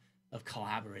power of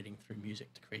collaborating through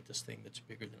music to create this thing that's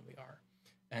bigger than we are.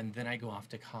 And then I go off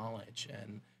to college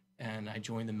and I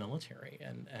join the military,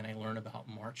 and I learn about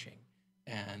marching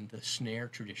and the snare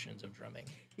traditions of drumming,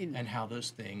 You know, and how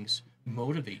those things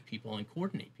motivate people and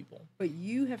coordinate people. but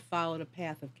you have followed a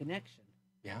path of connection.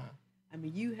 Yeah, I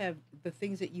mean, you have the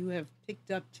things that you have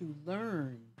picked up to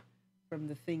learn from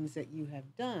the things that you have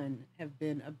done have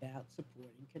been about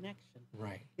supporting connection.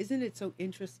 right. Isn't it so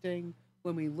interesting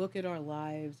when we look at our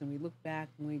lives and we look back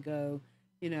and we go,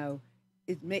 you know,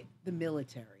 it make the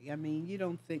military. I mean, you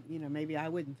don't think, maybe I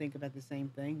wouldn't think about the same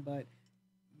thing, but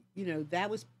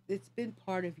it's been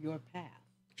part of your path,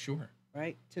 Sure.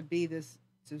 right? To be this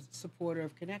supporter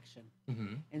of connection.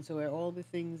 Hmm. And so are all the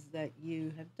things that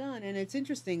you have done. And it's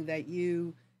interesting that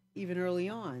you, even early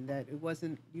on, that it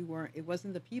wasn't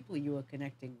the people you were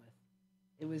connecting with.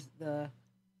 It was the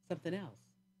something else.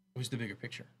 It was the bigger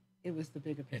picture. It was the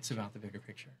bigger picture. It's about the bigger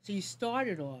picture. So you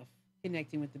started off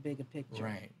connecting with the bigger picture.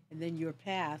 Right. And then your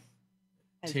path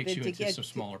has Takes been you to into get some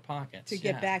smaller pockets. to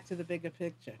get Yeah. back to the bigger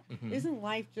picture. Mhm. Isn't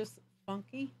life just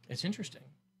funky? It's interesting.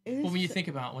 It Well, is when you so- think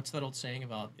about what's that old saying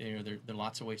about, there are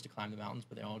lots of ways to climb the mountains,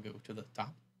 but they all go to the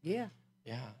top. Yeah.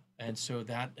 Yeah. And so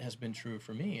that has been true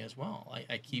for me as well.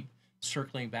 I keep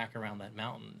circling back around that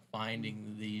mountain,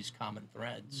 finding these common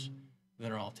threads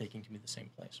that are all taking to me the same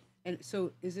place. And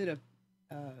so is it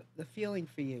the feeling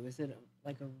for you? Is it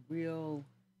like a real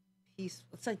peace?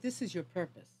 It's like this is your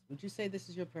purpose. Would you say this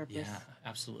is your purpose? Yeah,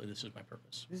 absolutely. This is my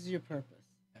purpose. This is your purpose.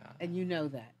 Yeah. And you know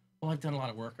that. Well, I've done a lot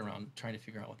of work around trying to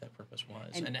figure out what that purpose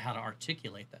was And- and how to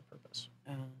articulate that purpose.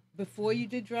 Before you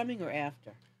did drumming or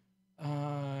after?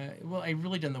 Well, I've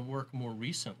really done the work more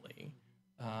recently,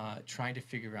 trying to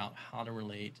figure out how to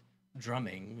relate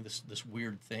drumming, this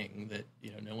weird thing that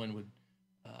no one would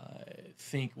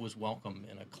think was welcome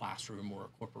in a classroom or a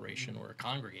corporation or a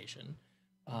congregation,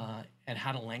 and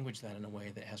how to language that in a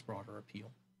way that has broader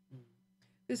appeal.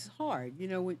 This is hard.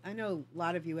 I know a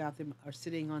lot of you out there are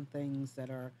sitting on things that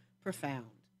are profound,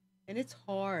 and it's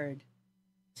hard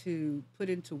to put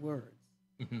into words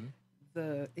Hmm.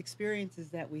 the experiences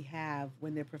that we have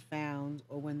when they're profound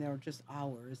or when they're just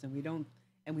ours, and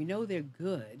we know they're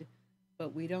good,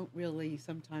 but we don't really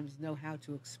sometimes know how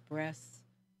to express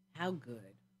how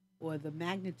good or the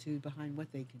magnitude behind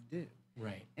what they can do.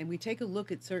 Right. And we take a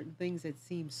look at certain things that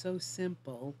seem so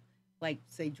simple, like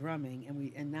say drumming,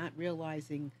 and not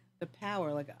realizing the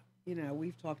power. Like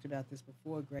we've talked about this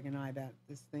before, Greg and I, about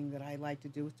this thing that I like to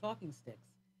do with talking sticks,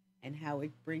 and how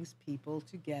it brings people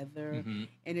together, Hmm.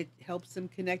 and it helps them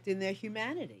connect in their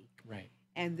humanity. Right.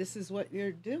 And this is what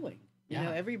you're doing.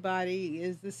 Yeah. Everybody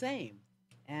is the same,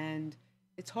 and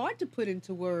it's hard to put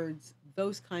into words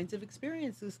those kinds of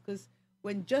experiences because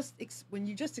when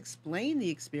you just explain the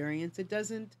experience,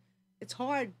 it's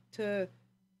hard to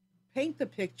paint the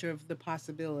picture of the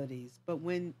possibilities. But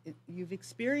when you've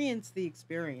experienced the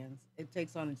experience, it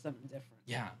takes on something different.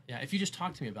 Yeah. Yeah. If you just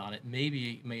talk to me about it,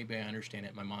 maybe I understand it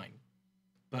in my mind.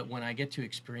 But when I get to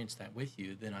experience that with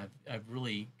you, then I've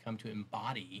really come to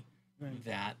embody Right.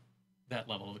 that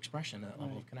level of expression, that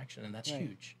level Right. of connection, and that's Right.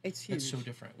 huge. It's That's so huge.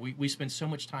 different. We spend so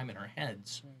much time in our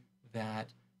heads Right.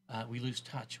 that we lose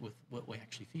touch with what we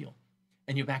actually feel.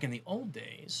 And back in the old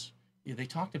days, they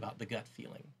talked about the gut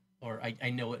feeling, or I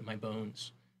know it in my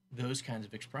bones. Those kinds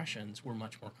of expressions were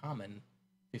much more common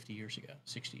 50 years ago,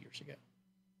 60 years ago,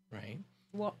 right?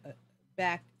 Well,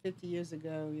 back 50 years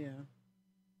ago, yeah.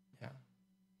 Yeah.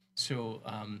 So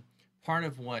part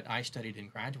of what I studied in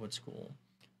graduate school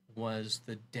was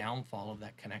the downfall of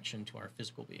that connection to our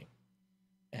physical being,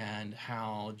 and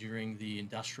how during the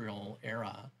industrial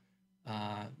era,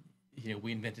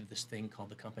 we invented this thing called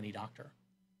the company doctor.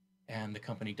 And the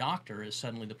company doctor is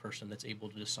suddenly the person that's able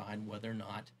to decide whether or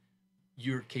not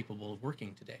you're capable of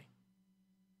working today,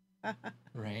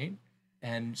 right?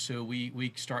 And so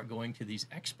we start going to these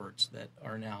experts that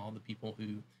are now the people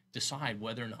who decide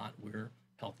whether or not we're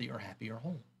healthy or happy or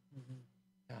whole.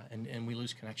 And we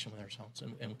lose connection with ourselves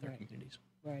and with our Right. communities.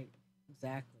 Right,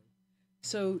 exactly.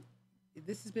 So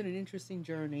this has been an interesting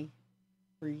journey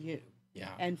for you,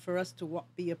 Yeah. and for us to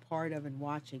be a part of and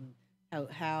watching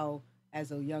how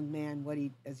as a young man,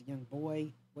 as a young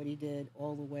boy, what he did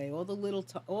all the way, all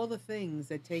the things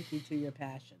that take you to your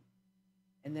passion,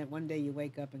 and then one day you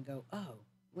wake up and go, oh,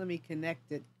 let me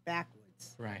connect it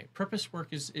backwards. Right. Purpose work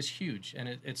is huge, and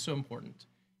it's so important.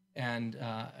 And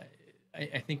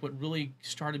I think what really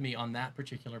started me on that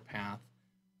particular path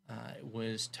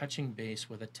was touching base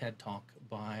with a TED talk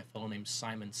by a fellow named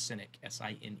Simon Sinek,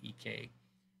 Sinek,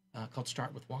 called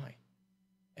Start With Why.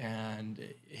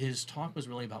 And his talk was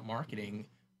really about marketing,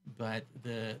 but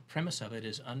the premise of it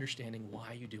is understanding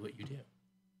why you do what you do.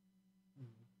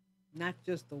 Not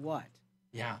just the what,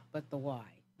 Yeah, but the why.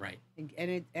 right.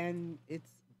 And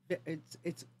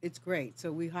it's great.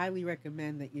 So we highly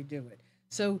recommend that you do it.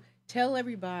 So tell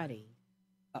everybody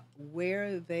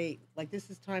where they like. This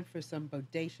is time for some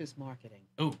bodacious marketing.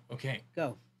 Oh, okay.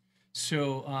 Go.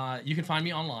 So you can find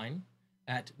me online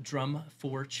at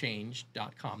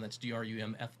drumforchange.com. That's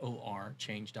DRUMFOR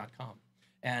change.com.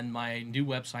 And my new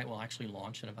website will actually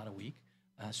launch in about a week.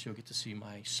 So you'll get to see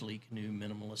my sleek new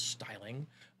minimalist styling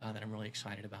that I'm really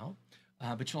excited about.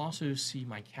 But you'll also see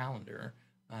my calendar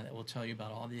that will tell you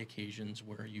about all the occasions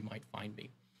where you might find me.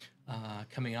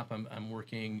 Coming up, I'm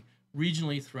working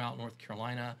regionally throughout North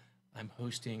Carolina. I'm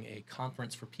hosting a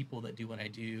conference for people that do what I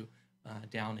do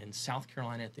down in South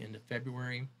Carolina at the end of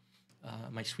February.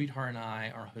 My sweetheart and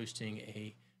I are hosting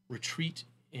a retreat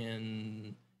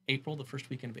in April, the first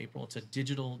weekend of April. It's a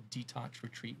digital detox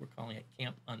retreat. We're calling it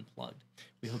Camp Unplugged.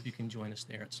 We hope you can join us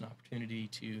there. It's an opportunity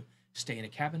to stay in a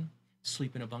cabin,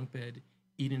 sleep in a bunk bed,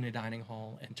 eat in a dining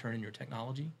hall, and turn in your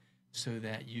technology so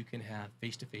that you can have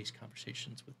face-to-face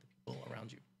conversations with the people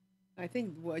around you. I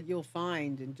think what you'll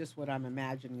find, and just what I'm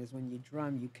imagining, is when you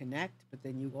drum, you connect, but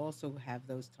then you also have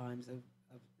those times of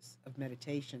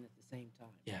meditation at the same time.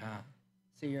 Yeah.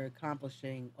 So you're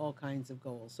accomplishing all kinds of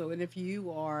goals. So, and if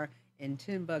you are in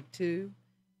Timbuktu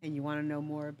and you want to know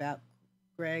more about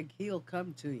Greg, he'll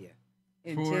come to you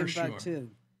in For Timbuktu. sure.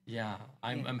 Yeah,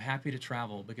 I'm, Yeah. I'm happy to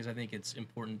travel because I think it's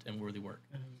important and worthy work.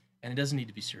 Mhm. And it doesn't need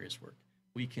to be serious work.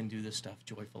 We can do this stuff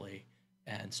joyfully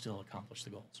and still accomplish the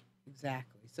goals.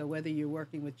 Exactly. So whether you're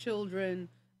working with children,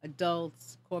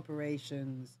 adults,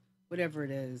 corporations, whatever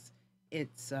it is,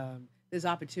 it's there's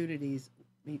opportunities.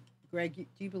 I mean, Greg,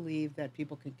 do you believe that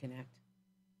people can connect?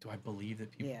 Do I believe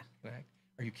that people Yeah. connect?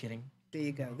 Are you kidding? There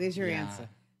you go. There's your Yeah. answer.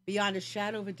 Beyond a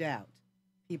shadow of a doubt,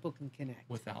 people can connect.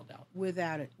 Without doubt.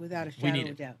 Without a We shadow need of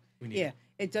a it. doubt. We need Yeah, it.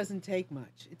 it doesn't take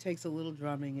much. It takes a little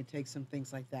drumming. It takes some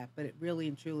things like that. But it really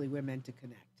and truly, we're meant to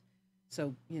connect.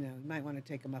 So you might want to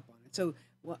take them up on it. So,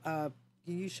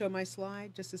 can you show my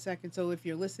slide just a second? So if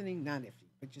you're listening, not if you,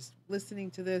 but just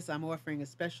listening to this, I'm offering a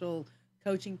special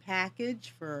coaching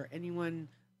package for anyone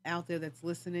out there that's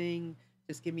listening.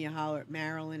 Just give me a holler at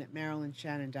Marilyn at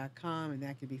MarilynShannon.com, and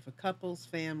that could be for couples,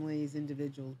 families,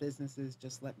 individuals, businesses.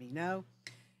 Just let me know.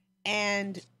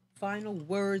 And final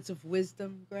words of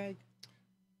wisdom, Greg?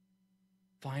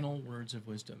 Final words of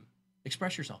wisdom.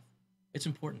 Express yourself. It's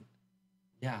important.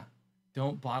 Yeah.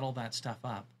 Don't bottle that stuff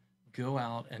up. Go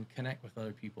out and connect with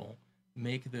other people.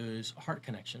 Make those heart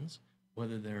connections,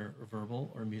 whether they're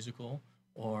verbal or musical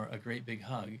or a great big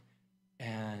hug,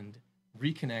 and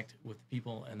reconnect with the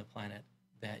people and the planet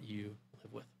that you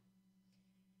live with.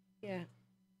 Yeah.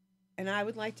 And I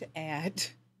would like to add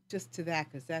just to that,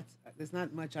 because there's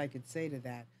not much I could say to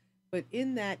that. But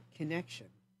in that connection,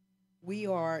 we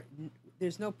are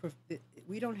there's no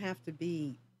we don't have to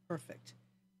be perfect,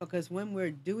 because when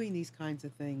we're doing these kinds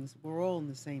of things, we're all in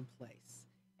the same place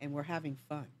and we're having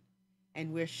fun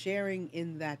and we're sharing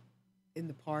in the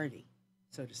party,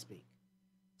 so to speak.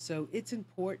 So it's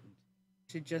important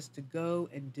to go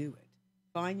and do it.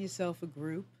 Find yourself a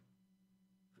group,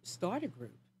 start a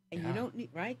group. And you Yeah. don't need,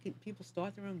 right? Can people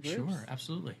start their own groups? Sure,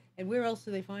 absolutely. And where else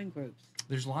do they find groups?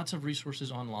 There's lots of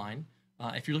resources online.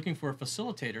 If you're looking for a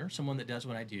facilitator, someone that does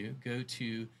what I do, go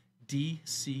to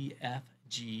dcfg.net.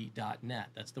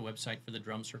 That's the website for the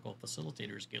Drum Circle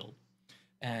Facilitators Guild.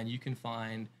 And you can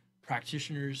find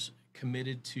practitioners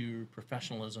committed to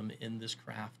professionalism in this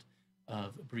craft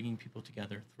of bringing people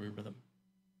together through rhythm.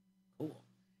 Cool.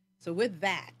 So with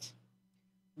that,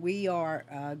 we are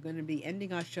going to be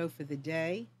ending our show for the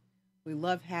day. We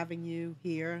love having you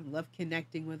here, love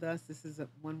connecting with us. This is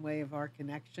one way of our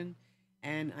connection.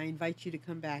 And I invite you to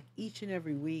come back each and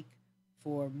every week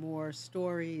for more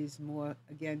stories, more,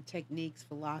 again, techniques,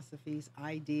 philosophies,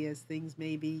 ideas, things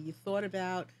maybe you thought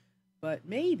about, but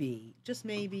maybe, just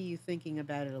maybe, you're thinking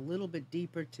about it a little bit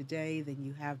deeper today than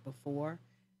you have before.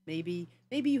 Maybe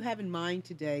you have in mind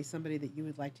today somebody that you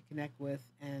would like to connect with,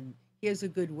 and here's a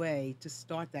good way to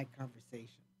start that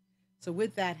conversation. So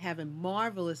with that, have a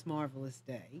marvelous, marvelous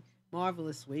day,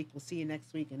 marvelous week. We'll see you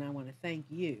next week, and I want to thank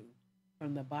you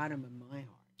from the bottom of my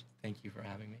heart. Thank you for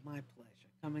having me. My pleasure.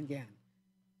 Come again.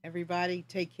 Everybody,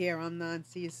 take care. I'm Nan.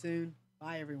 See you soon.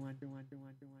 Bye, everyone.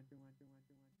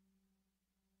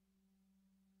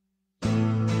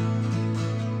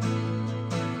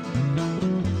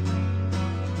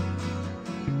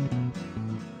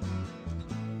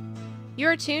 You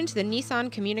are tuned to the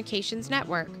Nissan Communications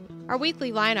Network. Our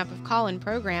weekly lineup of call-in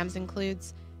programs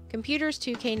includes Computers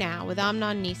 2K Now with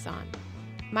Amnon Nissan,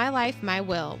 My Life, My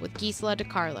Will with Gisela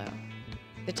DiCarlo,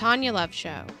 The Tanya Love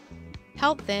Show,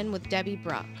 Health In with Debbie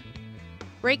Bruck,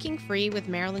 Breaking Free with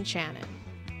Marilyn Shannon,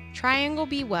 Triangle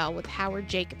Be Well with Howard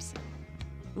Jacobson,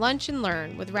 Lunch and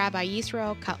Learn with Rabbi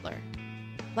Yisrael Cutler,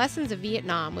 Lessons of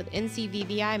Vietnam with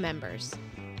NCVVI members,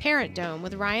 Parent Dome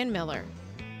with Ryan Miller,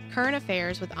 Current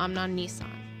Affairs with Amnon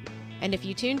Nissan. And if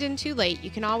you tuned in too late, you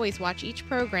can always watch each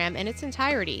program in its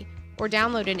entirety or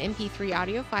download an MP3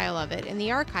 audio file of it in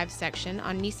the archives section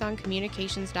on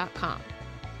nissancommunications.com.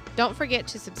 Don't forget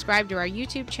to subscribe to our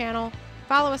YouTube channel,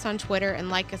 follow us on Twitter, and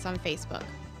like us on Facebook.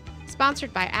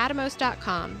 Sponsored by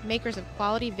Atomos.com, makers of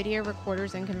quality video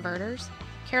recorders and converters,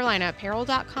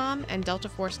 CarolinaApparel.com, and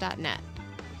DeltaForce.net.